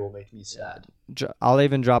 Leaving it gray will make me sad. I'll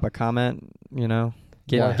even drop a comment,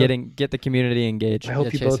 get the community engaged. I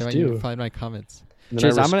hope you Chase, both do. Find my comments.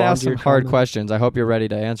 Chase, I'm going to ask some hard questions. I hope you're ready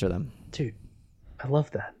to answer them. Dude, I love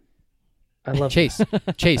that. I love Chase.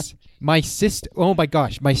 that. Chase, my sister. Oh my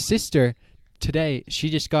gosh, my sister today. She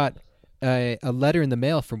just got a letter in the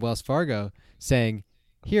mail from Wells Fargo saying,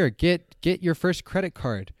 "Here, get your first credit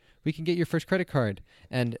card. We can get your first credit card."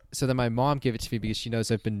 And so then my mom gave it to me because she knows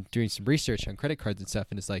I've been doing some research on credit cards and stuff.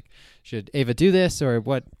 And it's like, should Ava do this, or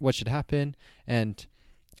what should happen? And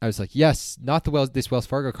I was like, yes, not this Wells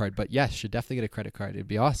Fargo card, but yes, should definitely get a credit card. It'd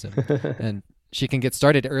be awesome. And she can get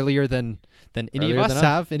started earlier than any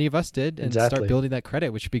of us did, and start building that credit,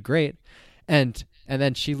 which would be great. And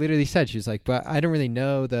then she literally said, she was like, but I don't really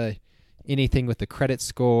know anything with the credit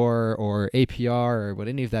score or APR or what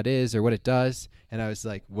any of that is or what it does. And I was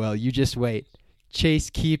like, well, you just wait. Chase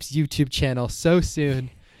Keep's YouTube channel so soon.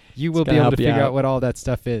 You will be able to figure out what all that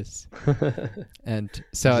stuff is. And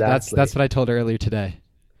so that's what I told her earlier today.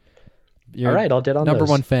 All right, I'll get on number those.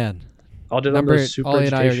 one fan. I'll get on those super Ollie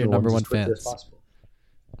and I are your educational number ones one as quickly as fans. possible.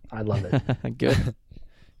 I love it. Good.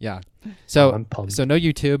 Yeah. So I'm pumped. So no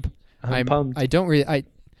YouTube. I'm pumped. I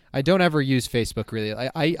don't ever use Facebook really.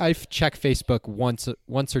 I check Facebook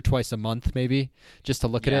once or twice a month maybe just to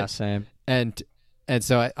look at it. Yeah, same. And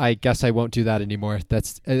so I guess I won't do that anymore.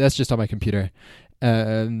 That's just on my computer.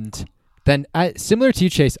 And then similar to you,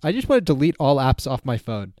 Chase, I just want to delete all apps off my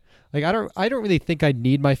phone. Like I don't really think I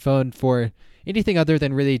need my phone for anything other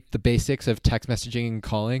than really the basics of text messaging and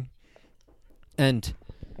calling. And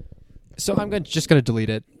so I'm just going to delete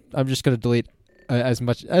it. I'm just going to delete as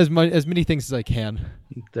many things as I can.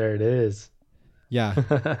 There it is. Yeah.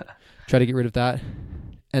 Try to get rid of that.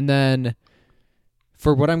 And then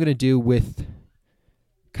for what I'm going to do with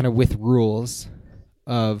rules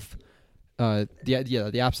of the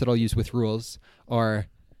apps that I'll use with rules are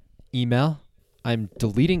email. I'm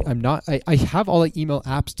deleting. I have all the email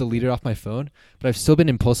apps deleted off my phone, but I've still been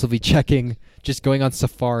impulsively checking, just going on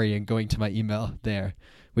Safari and going to my email there,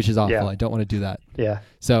 which is awful. Yeah. I don't want to do that. Yeah.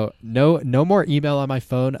 So no more email on my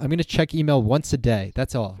phone. I'm going to check email once a day.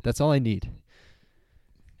 That's all. That's all I need.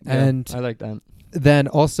 Yeah, and I like that. Then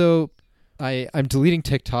also, I'm deleting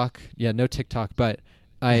TikTok. Yeah, no TikTok, but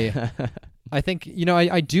I think,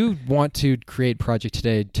 I do want to create Project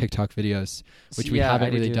Today TikTok videos, which we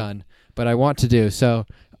haven't really done, but I want to do. So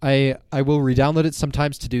I will re-download it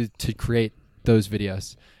sometimes to create those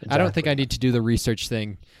videos. Exactly. I don't think I need to do the research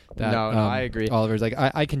thing. That, no, I agree. Oliver's like,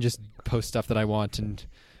 I can just post stuff that I want, and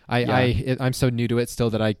I'm so new to it still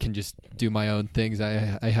that I can just do my own things.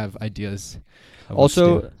 I have ideas.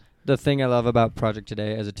 Also, the thing I love about Project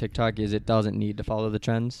Today as a TikTok is it doesn't need to follow the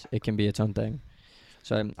trends. It can be its own thing.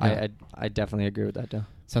 So I definitely agree with that, Joe.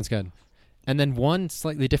 Sounds good. And then one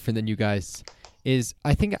slightly different than you guys is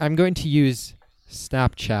I think I'm going to use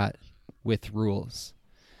Snapchat with rules.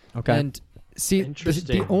 Okay. And see,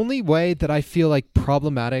 the only way that I feel like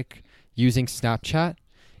problematic using Snapchat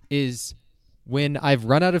is when I've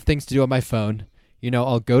run out of things to do on my phone.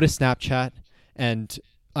 I'll go to Snapchat and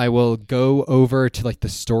I will go over to like the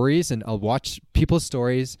stories and I'll watch people's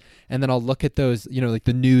stories, and then I'll look at those, like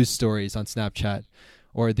the news stories on Snapchat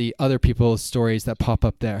or the other people's stories that pop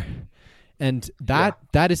up there. And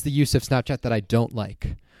that is the use of Snapchat that I don't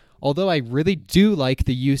like. Although I really do like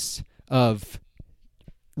the use of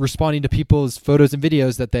responding to people's photos and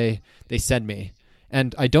videos that they send me.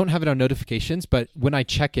 And I don't have it on notifications, but when I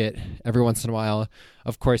check it every once in a while,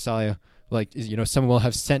 of course I someone will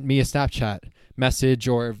have sent me a Snapchat message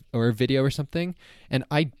or a video or something, and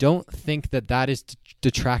I don't think that is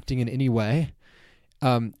detracting in any way,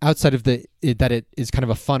 outside of that it is kind of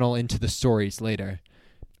a funnel into the stories later.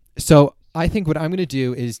 So I think what I'm going to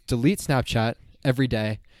do is delete Snapchat every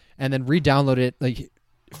day and then re-download it like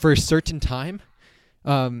for a certain time.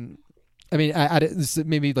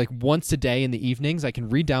 Maybe like once a day in the evenings, I can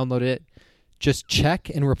re-download it, just check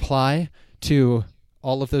and reply to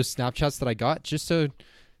all of those Snapchats that I got, just so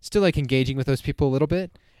still like engaging with those people a little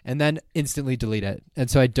bit, and then instantly delete it. And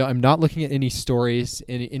so I'm not looking at any stories,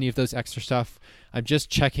 any of those extra stuff. I'm just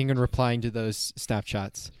checking and replying to those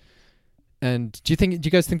Snapchats. And do you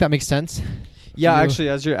guys think that makes sense? Yeah, actually,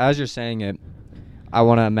 as you're saying it, I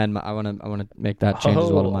want to amend. I want to make that change as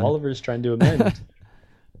well to mine. Oliver's trying to amend.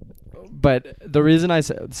 But the reason I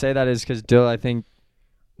say that is because Dill, I think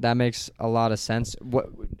that makes a lot of sense.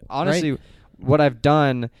 What I've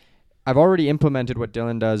done, I've already implemented what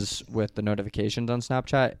Dylan does with the notifications on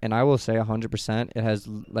Snapchat, and I will say 100% it has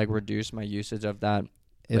like reduced my usage of that.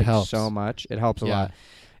 It helps so much. It helps a lot.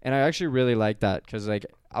 And I actually really like that because like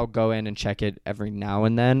I'll go in and check it every now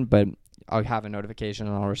and then, but I'll have a notification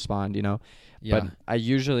and I'll respond, Yeah. But I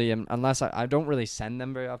usually am, unless I don't really send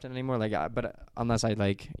them very often anymore, but unless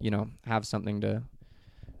I have something to,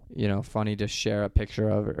 funny to share a picture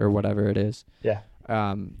of or whatever it is. Yeah.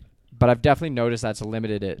 But I've definitely noticed that's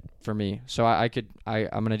limited it for me. So I'm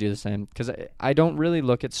going to do the same because I don't really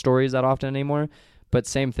look at stories that often anymore. But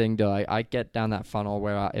same thing, Dill. I get down that funnel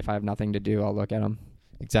where if I have nothing to do, I'll look at them.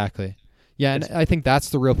 Exactly. Yeah, and I think that's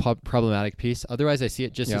the real problematic piece. Otherwise, I see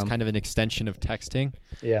it just as kind of an extension of texting.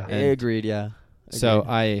 Yeah. Agreed, yeah. So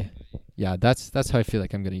that's how I feel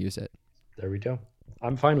like I'm going to use it. There we go.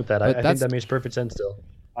 I'm fine with that. I think that makes perfect sense, Dill.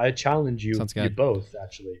 I challenge you both,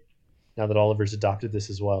 actually, now that Oliver's adopted this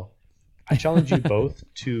as well. I challenge you both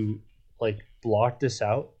to block this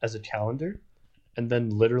out as a calendar and then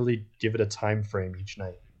literally give it a time frame each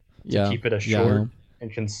night to keep it as short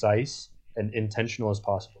and concise and intentional as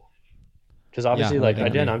possible. Because obviously,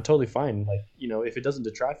 again, I'm totally fine. If it doesn't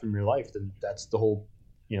detract from your life, then that's the whole,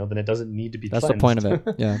 then it doesn't need to be cleansed. That's the point of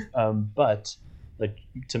it, yeah. But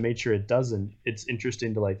to make sure it doesn't, it's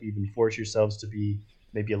interesting to even force yourselves to be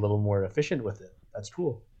maybe a little more efficient with it. That's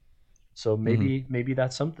cool. So maybe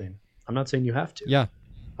that's something. I'm not saying you have to. Yeah.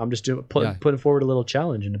 I'm just putting forward a little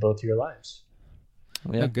challenge into both of your lives.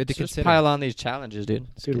 Yeah, good to consider. Just pile on these challenges, dude.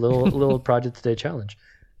 Dude, little Project Today challenge.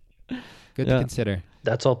 Good to consider.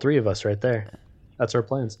 That's all three of us right there. That's our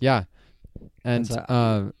plans. Yeah. And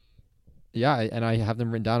and I have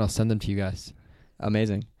them written down. I'll send them to you guys.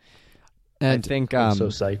 Amazing. And I think I'm so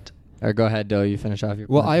psyched. Or go ahead, Dill. You finish off your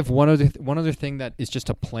plan. Well, I have one other thing that is just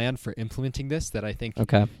a plan for implementing this that I think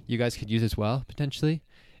you guys could use as well potentially.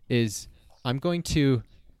 Is I'm going to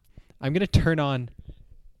turn on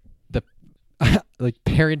the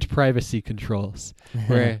parent privacy controls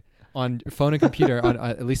where on phone and computer, on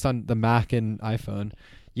at least on the Mac and iPhone,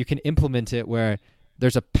 you can implement it where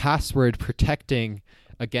there's a password protecting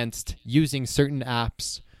against using certain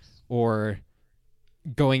apps or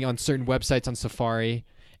going on certain websites on Safari.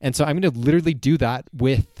 And so I'm going to literally do that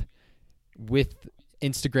with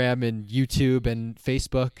Instagram and YouTube and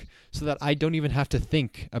Facebook so that I don't even have to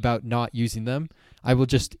think about not using them. I will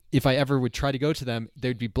just, if I ever would try to go to them,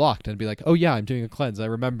 they'd be blocked. And I'd be like, oh yeah, I'm doing a cleanse. I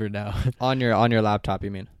remember now. On your laptop,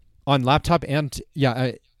 you mean? On laptop and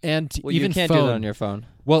even you can't phone. do that on your phone.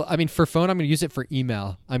 Well, I mean, for phone, I'm going to use it for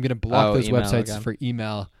email. I'm going to block those websites for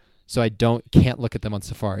email so I can't look at them on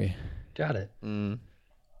Safari. Got it. Mm.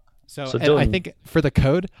 So I think for the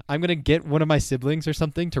code, I'm going to get one of my siblings or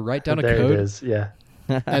something to write down a code. There it is, yeah.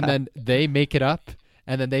 And then they make it up,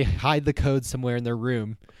 and then they hide the code somewhere in their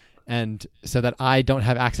room, and so that I don't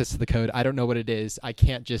have access to the code. I don't know what it is. I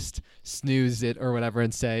can't just snooze it or whatever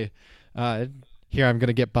and say, here, I'm going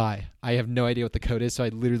to get by. I have no idea what the code is, so I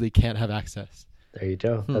literally can't have access. There you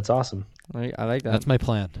go. That's awesome. I like that. That's my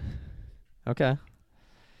plan. Okay.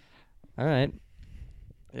 All right.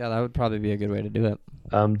 Yeah, that would probably be a good way to do it.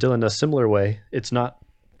 Dylan, a similar way. It's not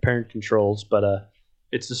parent controls, but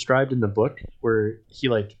it's described in the book where he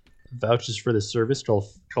like vouches for this service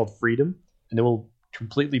called Freedom, and it will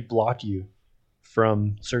completely block you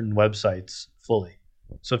from certain websites fully.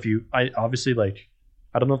 So if I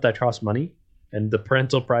don't know if that costs money, and the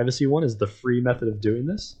parental privacy one is the free method of doing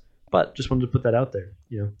this, but just wanted to put that out there,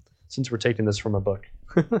 since we're taking this from a book.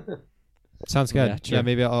 Sounds good. Yeah,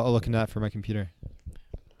 maybe I'll look into that for my computer.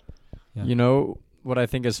 Yeah. You know what I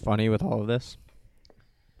think is funny with all of this?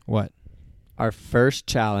 What? Our first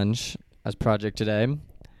challenge as Project Today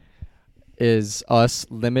is us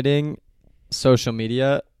limiting social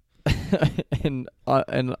media and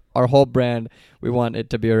our whole brand. We want it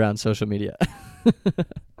to be around social media.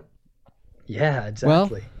 Yeah,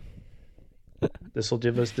 exactly. Well, this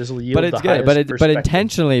will yield. But it's good. But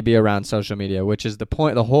intentionally be around social media, which is the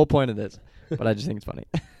whole point of this. But I just think it's funny.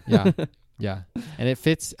 Yeah, and it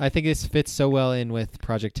fits. I think this fits so well in with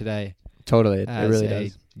Project Today. Totally, it really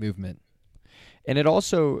does. Movement, and it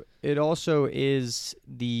also is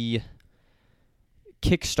the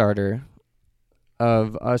Kickstarter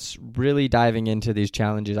of us really diving into these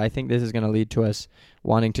challenges. I think this is going to lead to us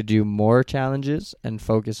wanting to do more challenges and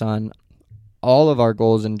focus on all of our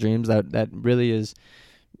goals and dreams. That really is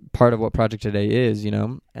part of what Project Today is,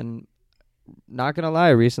 And not going to lie,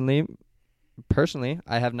 recently, personally,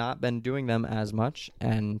 I have not been doing them as much,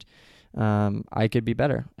 and I could be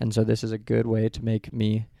better. And so this is a good way to make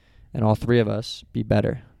me and all three of us be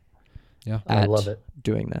better. Yeah, I love it.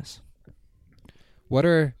 Doing this. What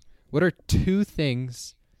are two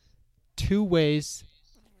ways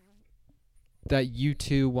that you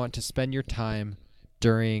two want to spend your time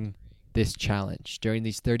during this challenge, during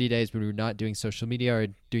these 30 days when we're not doing social media or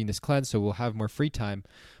doing this cleanse, so we'll have more free time?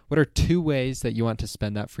 What are two ways that you want to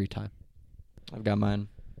spend that free time? I've got mine.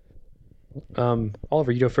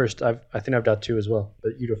 Oliver, you go first. I think I've got two as well,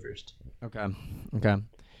 but you go first. Okay.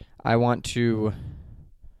 I want to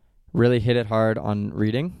really hit it hard on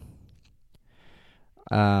reading.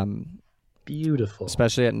 Beautiful.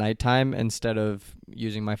 Especially at nighttime, instead of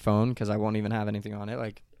using my phone, because I won't even have anything on it,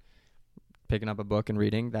 like picking up a book and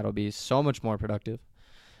reading. That'll be so much more productive.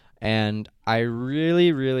 And I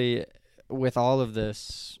really, really, with all of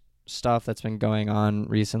this stuff that's been going on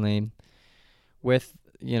recently, with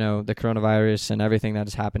the coronavirus and everything that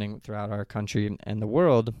is happening throughout our country and the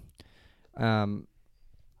world,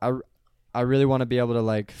 I really want to be able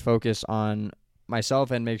to focus on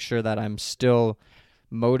myself and make sure that I'm still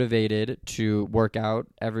motivated to work out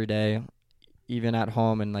every day, even at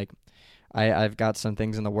home. And I've got some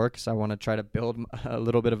things in the works. I want to try to build a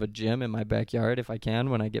little bit of a gym in my backyard if I can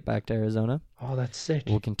when I get back to Arizona. Oh, that's sick.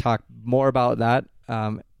 We can talk more about that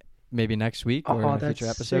maybe next week or in a future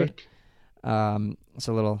episode. Sick. It's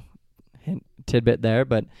a little tidbit there,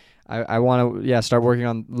 but I want to start working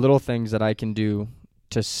on little things that I can do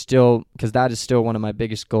to still, because that is still one of my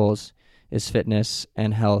biggest goals, is fitness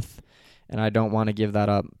and health, and I don't want to give that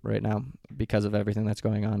up right now because of everything that's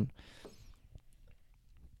going on.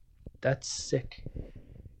 That's sick.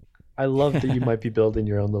 I love that you might be building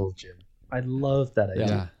your own little gym. I love that idea.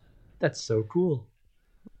 Yeah. That's so cool.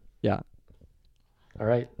 Yeah. All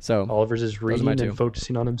right. So Oliver's is reading and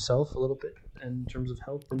focusing on himself a little bit in terms of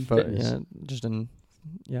health and fitness.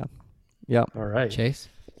 Yeah. All right. Chase?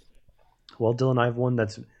 Well, Dylan, I have one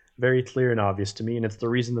that's very clear and obvious to me, and it's the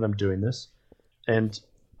reason that I'm doing this. And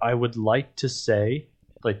I would like to say,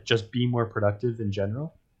 just be more productive in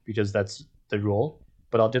general, because that's the goal.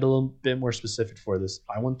 But I'll get a little bit more specific for this.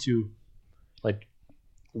 I want to,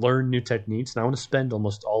 learn new techniques, and I want to spend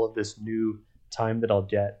almost all of this new time that I'll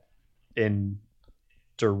get in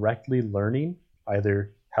directly learning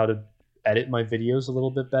either how to edit my videos a little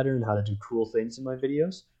bit better and how to do cool things in my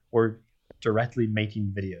videos, or directly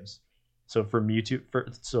making videos. So YouTube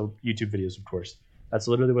videos, of course. That's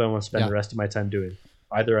literally what I want to spend the rest of my time doing.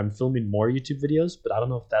 Either I'm filming more YouTube videos, but I don't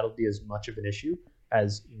know if that'll be as much of an issue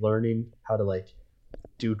as learning how to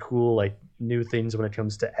do cool new things when it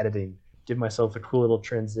comes to editing, give myself a cool little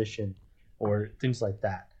transition or things like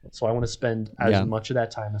that. So I want to spend as much of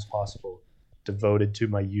that time as possible devoted to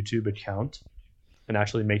my YouTube account and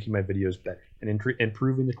actually making my videos better and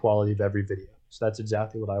improving the quality of every video. So that's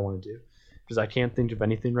exactly what I want to do, because I can't think of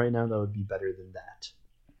anything right now that would be better than that.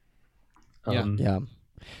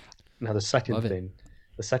 Now the second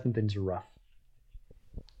thing's rough.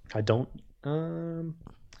 I don't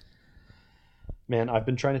man, I've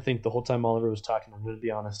been trying to think the whole time Oliver was talking. I'm going to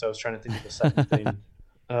be honest. I was trying to think of the second thing.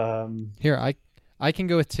 Here, I can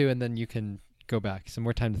go with 2, and then you can go back. Some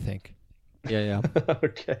more time to think. Yeah.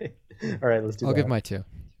 Okay. All right, let's do I'll that. give my 2.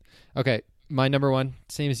 Okay, my number 1,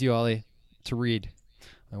 same as you, Ollie, to read.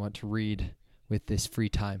 I want to read with this free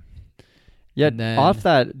time. Yeah, then, off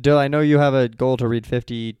that, Dill, I know you have a goal to read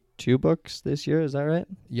 52 books this year. Is that right?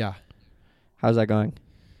 Yeah. How's that going?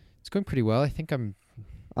 It's going pretty well. I think I'm...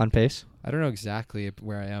 On pace? I don't know exactly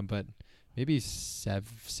where I am, but maybe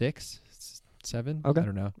 6, 7? Okay. I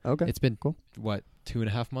don't know. Okay. It's been, cool.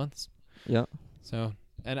 2.5 months? Yeah. So...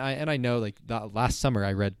 And I know, like, that last summer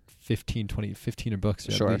I read 15 books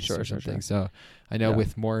or something. So I know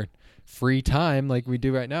with more free time like we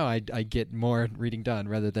do right now, I get more reading done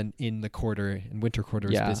rather than in the winter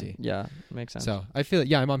quarter is busy. Yeah, makes sense. So I feel,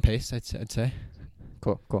 I'm on pace, I'd say.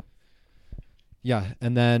 Cool. Yeah,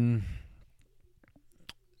 and then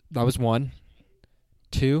that was 1.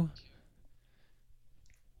 2,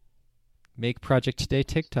 make Project Today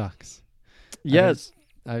TikToks. Yes.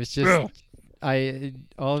 I was just...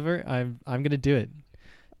 Oliver, I'm gonna do it,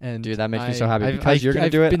 and dude, that makes me so happy because you're gonna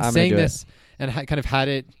do it. I've been I'm saying gonna do this and kind of had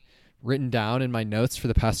it written down in my notes for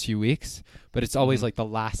the past few weeks, but it's always like the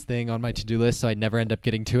last thing on my to-do list, so I never end up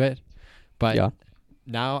getting to it. But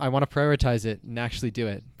now I want to prioritize it and actually do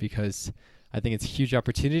it because I think it's a huge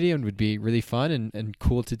opportunity and would be really fun and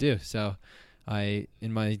cool to do. So I'm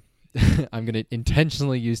going to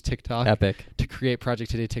intentionally use TikTok to create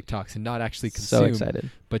Project Today TikToks and not actually consume, so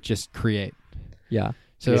excited, but just create. Yeah.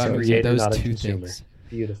 So I would say those 2 things.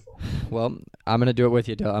 Beautiful. Well, I'm gonna do it with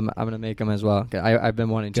you, Dill. I'm gonna make them as well. I've been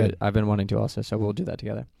wanting to. I've been wanting to also. So we'll do that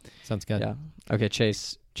together. Sounds good. Yeah. Okay,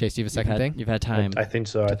 Chase. Do you have a second thing? You've had time. I think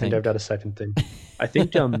so. I think I've got a second thing. I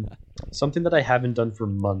think something that I haven't done for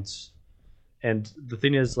months, and the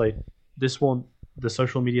thing is, like, the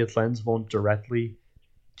social media cleanse won't directly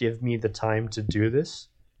give me the time to do this,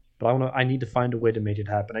 but I need to find a way to make it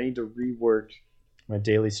happen. I need to rework my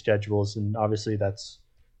daily schedules, and obviously that's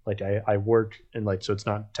like I work, and like, so it's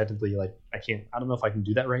not technically like I don't know if I can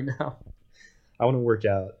do that right now. I want to work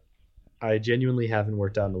out. I genuinely haven't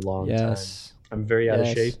worked out in a long time. I'm very out of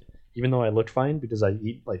shape, even though I look fine because I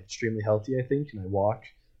eat like extremely healthy, I think, and I walk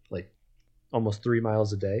like almost 3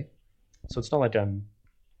 miles a day. So it's not like I'm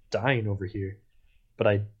dying over here, but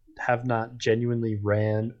I have not genuinely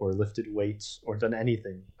ran or lifted weights or done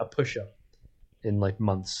anything, a push-up, in like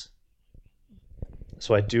months.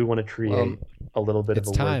 So I do want to create a little bit of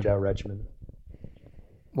a workout regimen.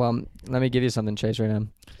 Well, let me give you something, Chase, right now.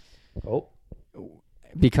 Oh.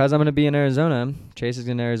 Because I'm going to be in Arizona, Chase is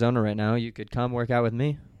in Arizona right now, you could come work out with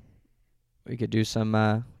me. We could do some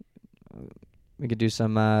home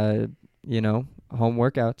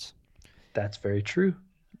workouts. That's very true.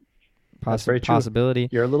 That's very true. Possibility.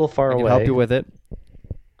 You're a little far away. I can help you with it.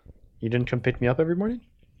 You didn't come pick me up every morning?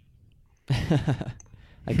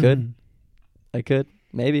 I could.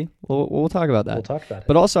 Maybe. We'll talk about that. We'll talk about it.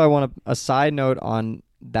 But also I want a side note on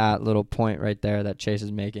that little point right there that Chase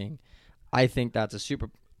is making. I think that's a super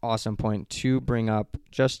awesome point to bring up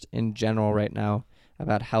just in general right now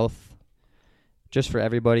about health, just for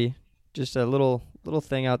everybody. Just a little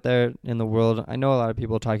thing out there in the world. I know a lot of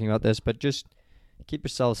people are talking about this, but just keep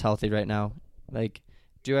yourselves healthy right now. Like,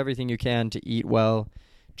 do everything you can to eat well.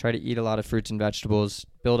 Try to eat a lot of fruits and vegetables.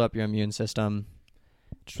 Build up your immune system.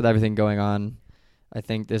 Just with everything going on, I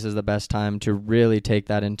think this is the best time to really take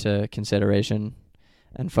that into consideration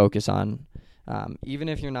and focus on. Even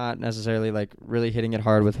if you're not necessarily like really hitting it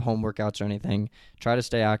hard with home workouts or anything, try to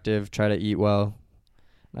stay active, try to eat well.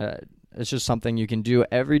 It's just something you can do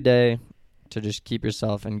every day to just keep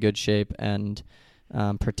yourself in good shape and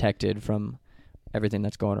protected from everything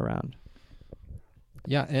that's going around.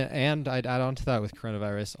 Yeah, and I'd add on to that with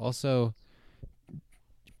coronavirus. Also,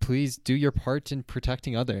 please do your part in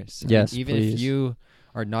protecting others. Yes, even please. If you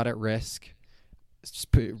are not at risk,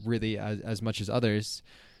 really as much as others,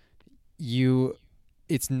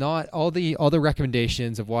 it's not all the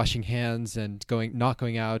recommendations of washing hands and not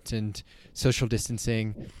going out and social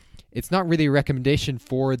distancing. It's not really a recommendation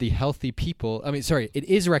for the healthy people. It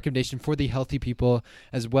is a recommendation for the healthy people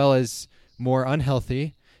as well as more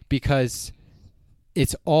unhealthy, because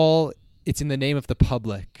it's in the name of the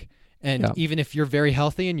public. And even if you're very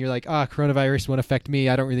healthy and you're like, coronavirus won't affect me,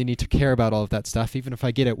 I don't really need to care about all of that stuff, even if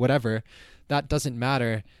I get it, whatever, that doesn't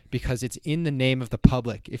matter because it's in the name of the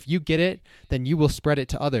public. If you get it, then you will spread it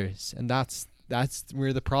to others. And that's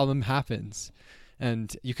where the problem happens.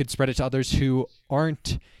 And you could spread it to others who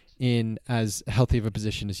aren't in as healthy of a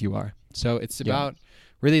position as you are. So it's about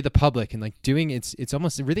really the public and like it's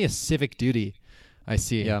almost really a civic duty. I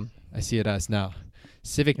see it as now.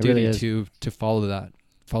 Civic duty really to follow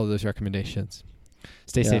those recommendations.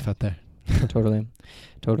 Stay safe out there. Totally.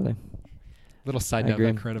 Little side note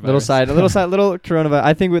about coronavirus. Little coronavirus.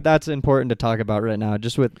 I think that's important to talk about right now.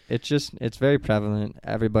 It's very prevalent.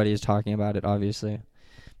 Everybody is talking about it, obviously.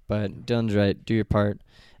 But Dylan's right. Do your part.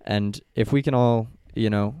 And if we can all,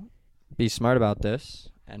 be smart about this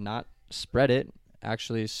and not spread it,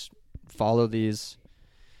 actually follow these,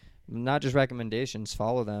 not just recommendations,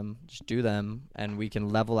 follow them, just do them, and we can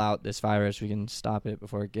level out this virus. We can stop it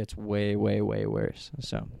before it gets way, way, way worse.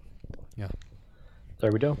 So, yeah.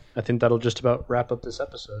 There we go. I think that'll just about wrap up this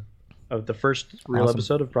episode of the first real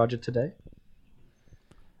episode of Project Today.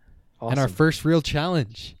 Awesome. And our first real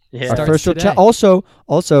challenge. Yeah. Our first real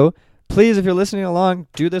Also, please, if you're listening along,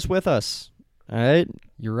 do this with us. All right?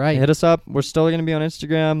 You're right. Hit us up. We're still going to be on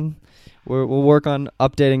Instagram. We'll work on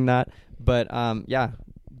updating that. But,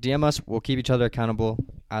 DM us. We'll keep each other accountable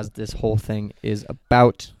as this whole thing is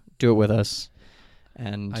about. Do it with us.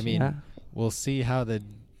 And we'll see how the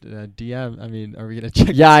DM. Are we gonna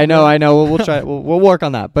check? Yeah, I know. We'll try. We'll work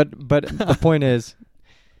on that. But the point is,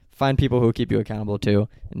 find people who keep you accountable too,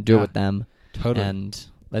 and do it with them. Totally. And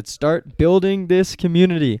let's start building this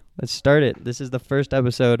community. Let's start it. This is the first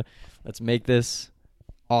episode. Let's make this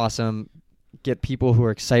awesome. Get people who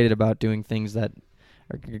are excited about doing things that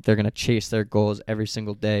they're gonna chase their goals every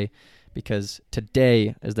single day, because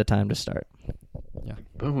today is the time to start. Yeah.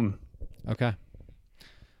 Boom. Okay.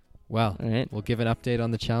 Well, all right. We'll give an update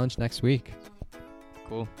on the challenge next week.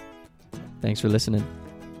 Cool. Thanks for listening.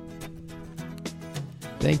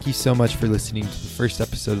 Thank you so much for listening to the first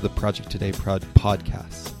episode of the Project Today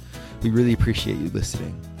podcast. We really appreciate you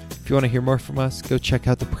listening. If you want to hear more from us, go check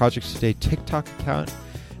out the Project Today TikTok account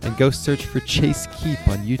and go search for Chase Keep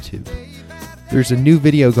on YouTube. There's a new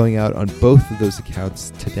video going out on both of those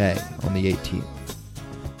accounts today on the 18th.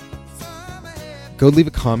 Go leave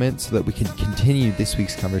a comment so that we can continue this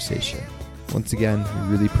week's conversation. Once again, we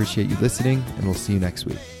really appreciate you listening, and we'll see you next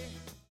week.